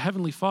obeyed the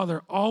Heavenly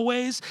Father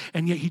always,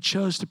 and yet he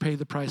chose to pay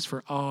the price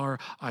for our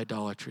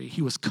idolatry.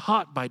 He was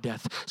caught by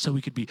death so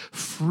we could be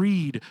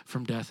freed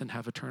from death and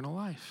have eternal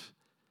life.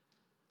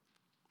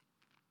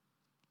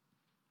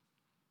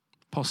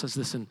 Paul says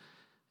this in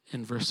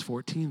verse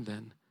 14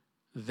 then.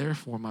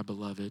 Therefore, my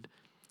beloved,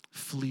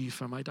 flee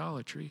from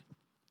idolatry.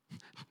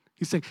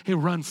 He's saying, hey,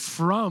 run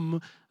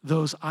from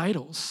those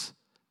idols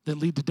that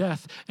lead to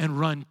death and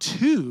run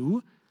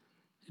to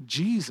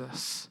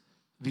Jesus,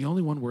 the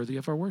only one worthy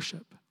of our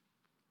worship.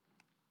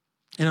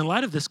 And in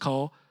light of this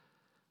call,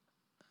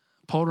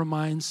 Paul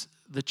reminds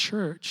the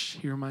church,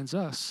 he reminds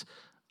us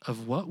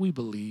of what we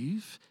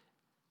believe.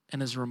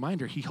 And as a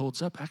reminder, he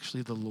holds up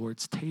actually the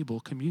Lord's table,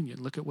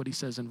 communion. Look at what he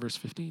says in verse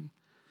 15.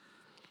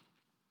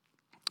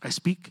 I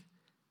speak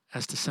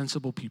as to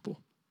sensible people.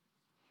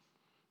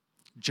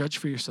 Judge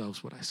for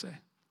yourselves what I say.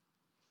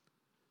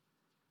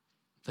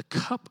 The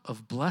cup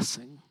of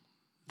blessing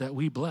that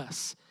we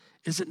bless,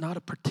 is it not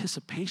a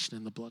participation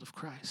in the blood of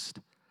Christ?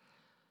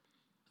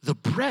 The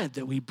bread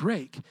that we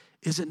break,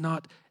 is it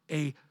not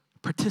a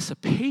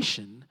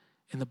participation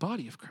in the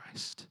body of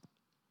Christ?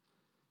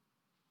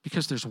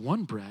 Because there's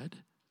one bread,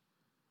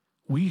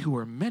 we who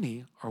are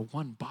many are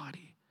one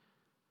body,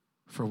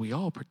 for we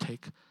all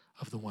partake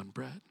of the one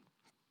bread.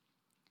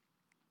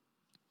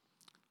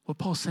 What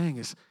Paul's saying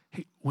is,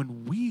 hey,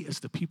 when we as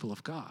the people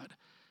of God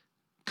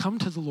come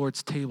to the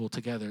Lord's table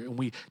together and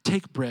we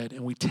take bread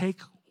and we take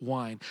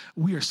wine,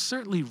 we are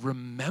certainly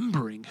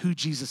remembering who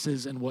Jesus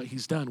is and what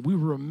he's done. We're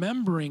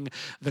remembering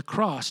the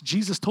cross.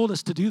 Jesus told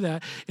us to do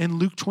that in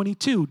Luke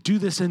 22. Do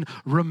this in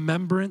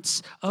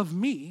remembrance of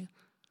me.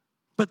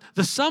 But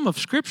the sum of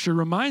Scripture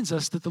reminds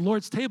us that the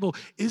Lord's table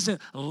isn't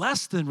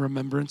less than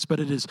remembrance, but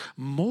it is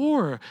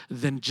more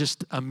than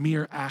just a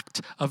mere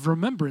act of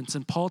remembrance.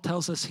 And Paul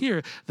tells us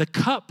here, the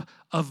cup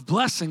of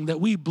blessing that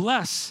we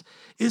bless,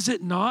 is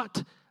it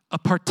not a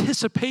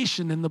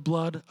participation in the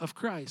blood of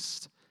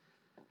Christ?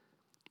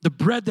 The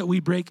bread that we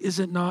break, is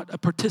it not a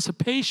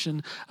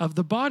participation of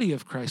the body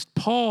of Christ?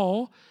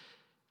 Paul,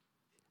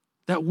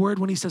 that word,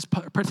 when he says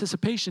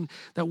participation,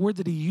 that word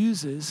that he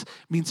uses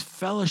means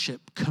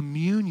fellowship,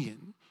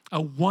 communion,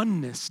 a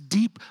oneness,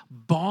 deep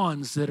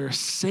bonds that are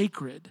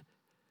sacred.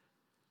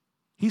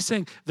 He's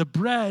saying the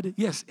bread,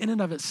 yes, in and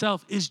of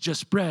itself is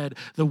just bread.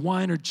 The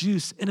wine or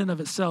juice in and of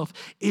itself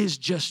is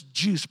just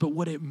juice. But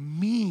what it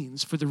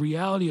means for the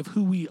reality of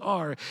who we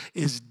are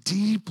is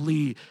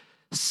deeply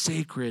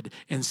sacred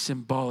and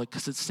symbolic,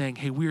 because it's saying,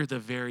 hey, we are the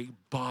very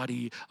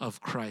body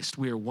of Christ.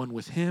 We are one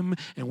with him,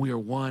 and we are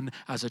one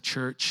as a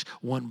church,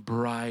 one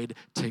bride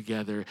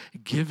together,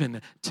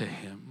 given to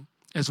him.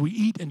 As we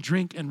eat and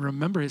drink and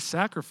remember his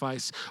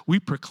sacrifice, we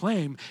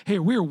proclaim, hey,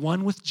 we are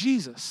one with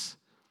Jesus.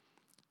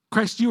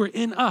 Christ, you are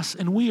in us,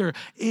 and we are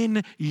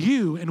in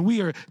you, and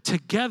we are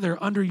together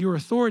under your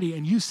authority,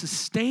 and you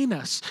sustain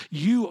us.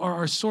 You are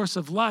our source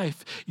of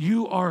life.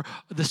 You are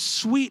the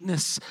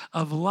sweetness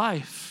of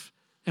life.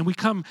 And we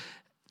come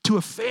to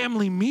a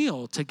family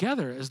meal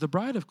together as the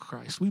bride of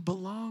Christ. We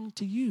belong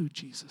to you,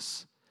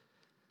 Jesus.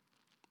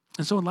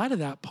 And so in light of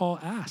that, Paul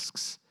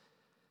asks,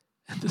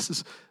 and this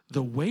is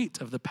the weight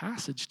of the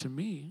passage to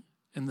me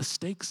and the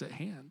stakes at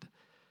hand.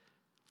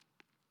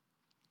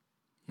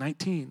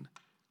 19,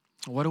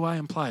 what do I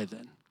imply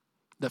then?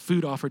 That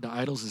food offered to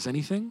idols is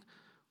anything?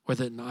 Or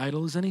that an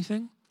idol is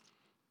anything?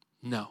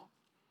 No.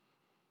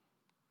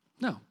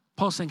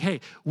 Paul's saying, hey,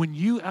 when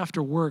you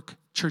after work,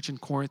 church in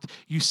Corinth,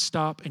 you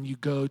stop and you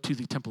go to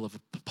the temple of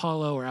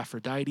Apollo or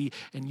Aphrodite,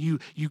 and you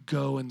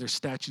go and there's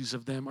statues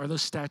of them. Are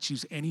those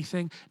statues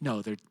anything?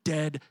 No, they're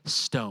dead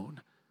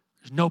stone.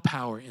 There's no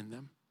power in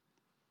them.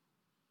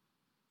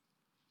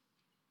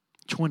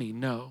 20,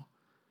 no.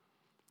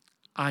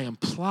 I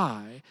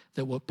imply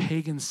that what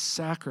pagans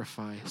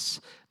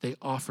sacrifice, they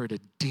offer to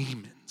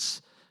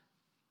demons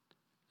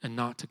and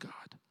not to God.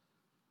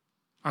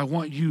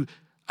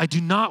 I do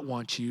not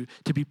want you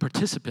to be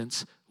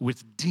participants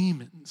with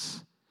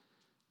demons.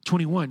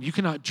 21, you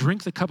cannot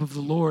drink the cup of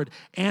the Lord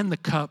and the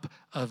cup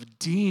of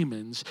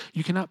demons.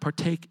 You cannot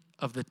partake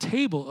of the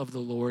table of the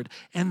Lord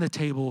and the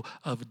table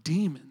of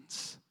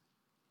demons.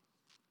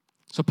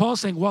 So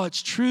Paul's saying, while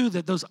it's true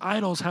that those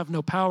idols have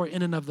no power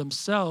in and of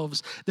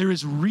themselves, there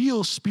is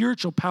real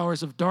spiritual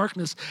powers of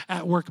darkness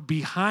at work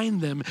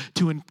behind them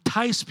to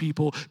entice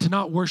people to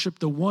not worship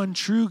the one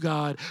true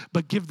God,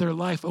 but give their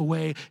life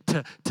away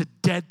to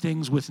dead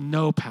things with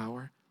no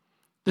power.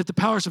 That the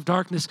powers of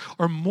darkness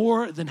are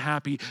more than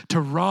happy to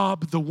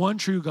rob the one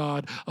true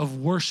God of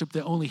worship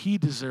that only he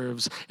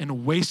deserves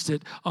and waste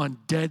it on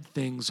dead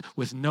things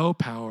with no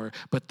power,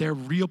 but their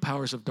real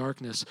powers of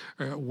darkness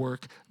are at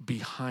work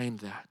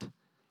behind that.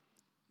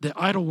 The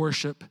idol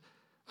worship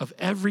of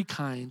every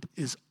kind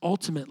is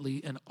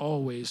ultimately and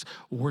always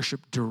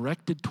worship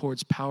directed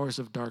towards powers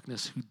of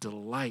darkness who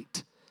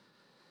delight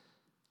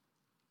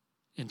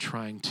in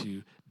trying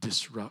to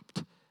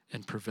disrupt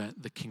and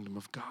prevent the kingdom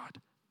of God.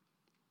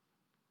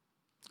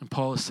 And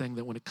Paul is saying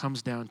that when it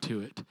comes down to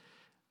it,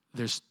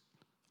 there's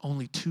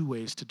only two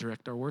ways to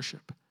direct our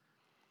worship.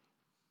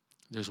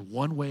 There's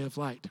one way of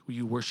light where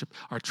you worship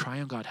our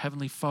triune God,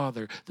 Heavenly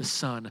Father, the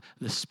Son,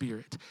 the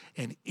Spirit.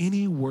 And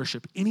any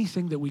worship,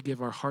 anything that we give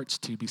our hearts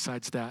to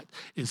besides that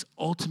is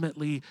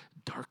ultimately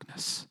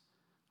darkness,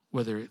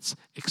 whether it's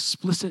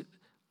explicit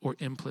or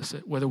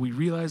implicit, whether we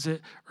realize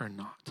it or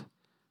not.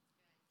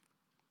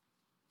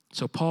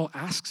 So Paul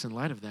asks in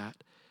light of that,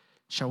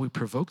 shall we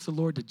provoke the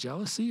Lord to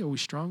jealousy? Are we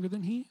stronger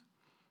than he?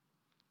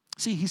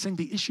 See, he's saying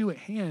the issue at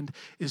hand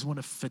is one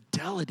of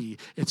fidelity.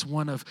 It's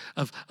one of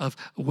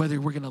whether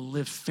we're going to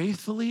live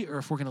faithfully or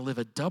if we're going to live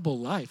a double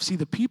life. See,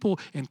 the people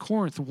in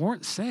Corinth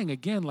weren't saying,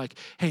 again, like,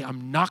 hey,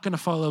 I'm not going to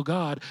follow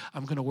God.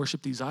 I'm going to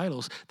worship these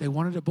idols. They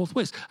wanted it both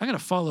ways. I'm going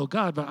to follow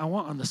God, but I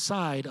want on the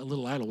side a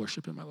little idol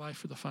worship in my life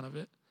for the fun of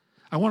it.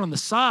 I want on the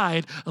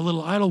side a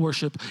little idol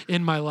worship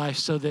in my life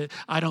so that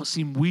I don't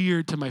seem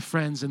weird to my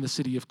friends in the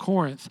city of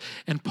Corinth.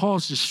 And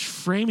Paul's just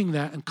framing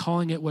that and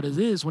calling it what it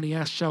is when he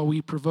asks, shall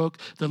we provoke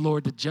the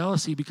Lord to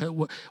jealousy? Because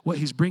what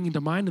he's bringing to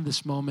mind in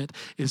this moment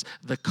is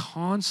the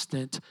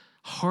constant,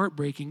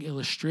 heartbreaking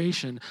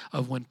illustration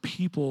of when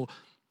people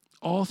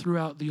all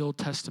throughout the Old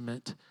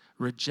Testament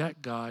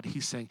reject God.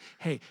 He's saying,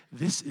 hey,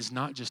 this is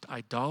not just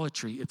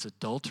idolatry, it's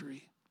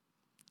adultery.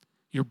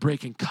 You're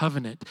breaking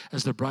covenant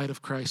as the bride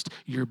of Christ.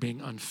 You're being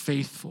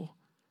unfaithful.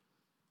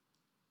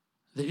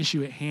 The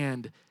issue at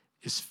hand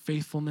is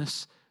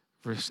faithfulness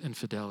versus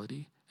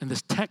infidelity. And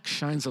this text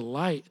shines a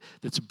light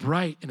that's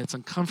bright and it's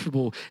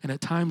uncomfortable. And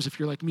at times, if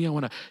you're like me, I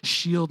want to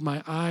shield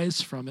my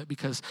eyes from it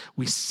because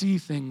we see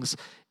things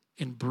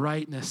in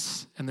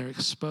brightness and they're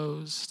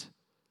exposed.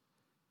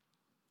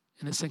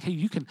 And it's saying, hey,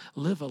 you can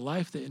live a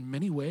life that in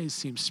many ways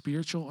seems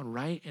spiritual and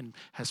right and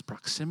has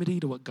proximity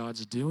to what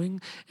God's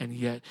doing, and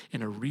yet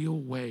in a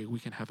real way, we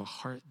can have a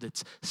heart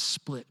that's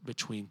split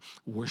between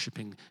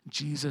worshiping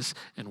Jesus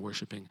and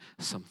worshiping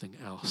something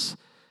else.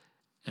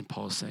 And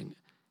Paul's saying,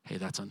 hey,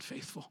 that's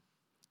unfaithful.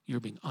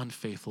 You're being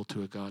unfaithful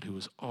to a God who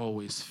is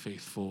always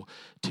faithful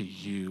to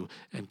you,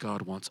 and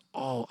God wants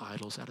all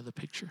idols out of the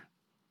picture.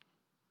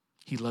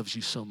 He loves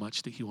you so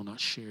much that he will not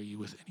share you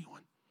with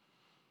anyone.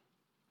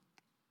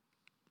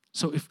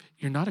 So if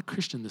you're not a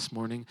Christian this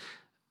morning,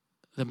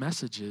 the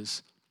message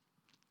is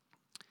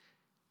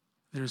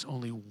there's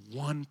only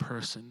one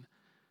person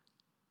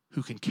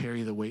who can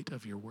carry the weight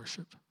of your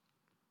worship.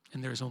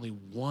 And there's only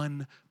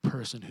one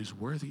person who's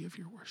worthy of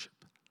your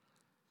worship.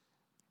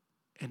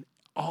 And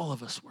all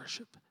of us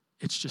worship.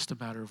 It's just a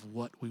matter of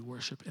what we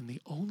worship. And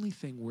the only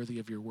thing worthy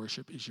of your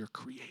worship is your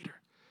Creator,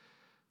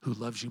 who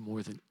loves you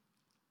more than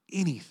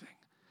anything.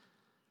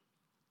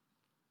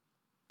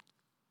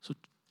 So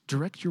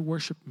direct your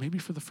worship, maybe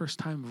for the first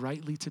time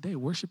rightly today.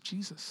 Worship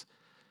Jesus.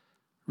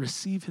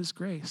 Receive his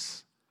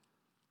grace.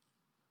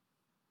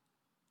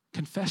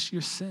 Confess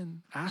your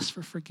sin. Ask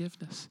for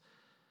forgiveness.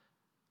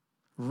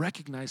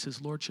 Recognize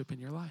his lordship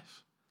in your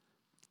life.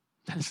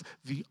 That is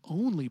the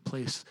only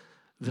place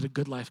that a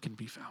good life can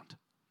be found.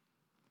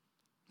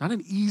 Not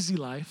an easy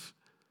life,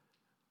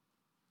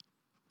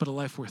 but a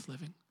life worth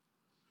living.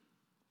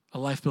 A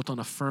life built on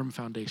a firm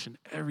foundation.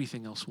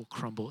 Everything else will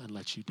crumble and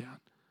let you down.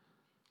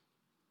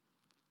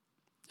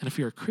 And if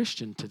you're a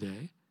Christian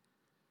today,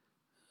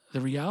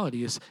 the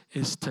reality is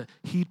to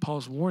heed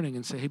Paul's warning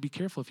and say, hey, be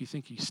careful if you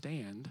think you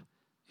stand,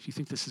 if you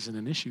think this isn't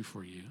an issue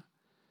for you.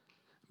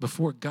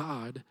 Before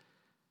God,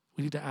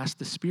 we need to ask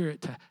the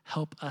Spirit to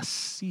help us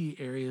see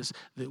areas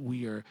that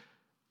we are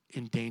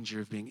in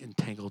danger of being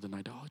entangled in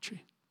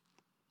idolatry.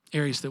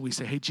 Areas that we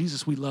say, hey,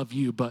 Jesus, we love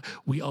you, but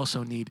we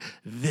also need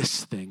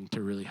this thing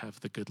to really have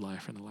the good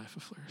life and a life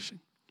of flourishing.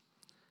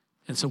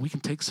 And so we can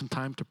take some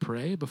time to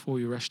pray before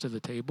we rush to the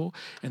table.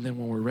 And then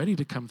when we're ready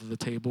to come to the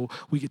table,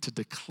 we get to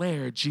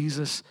declare,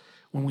 Jesus,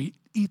 when we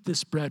eat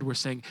this bread, we're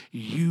saying,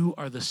 you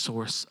are the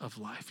source of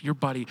life. Your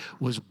body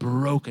was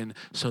broken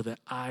so that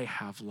I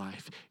have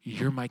life.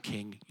 You're my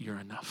king. You're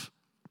enough.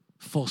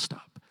 Full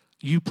stop.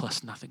 You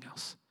plus nothing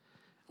else.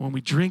 When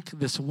we drink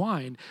this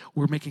wine,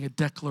 we're making a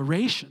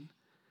declaration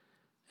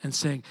and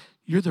saying,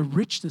 you're the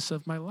richness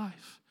of my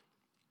life.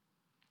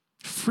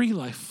 Free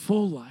life,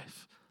 full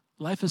life.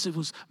 Life as it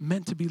was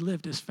meant to be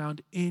lived is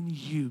found in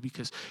you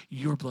because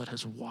your blood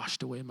has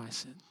washed away my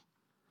sin.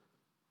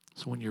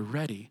 So when you're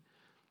ready,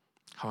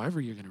 however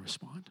you're going to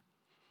respond,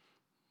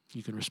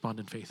 you can respond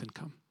in faith and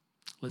come.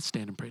 Let's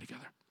stand and pray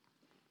together.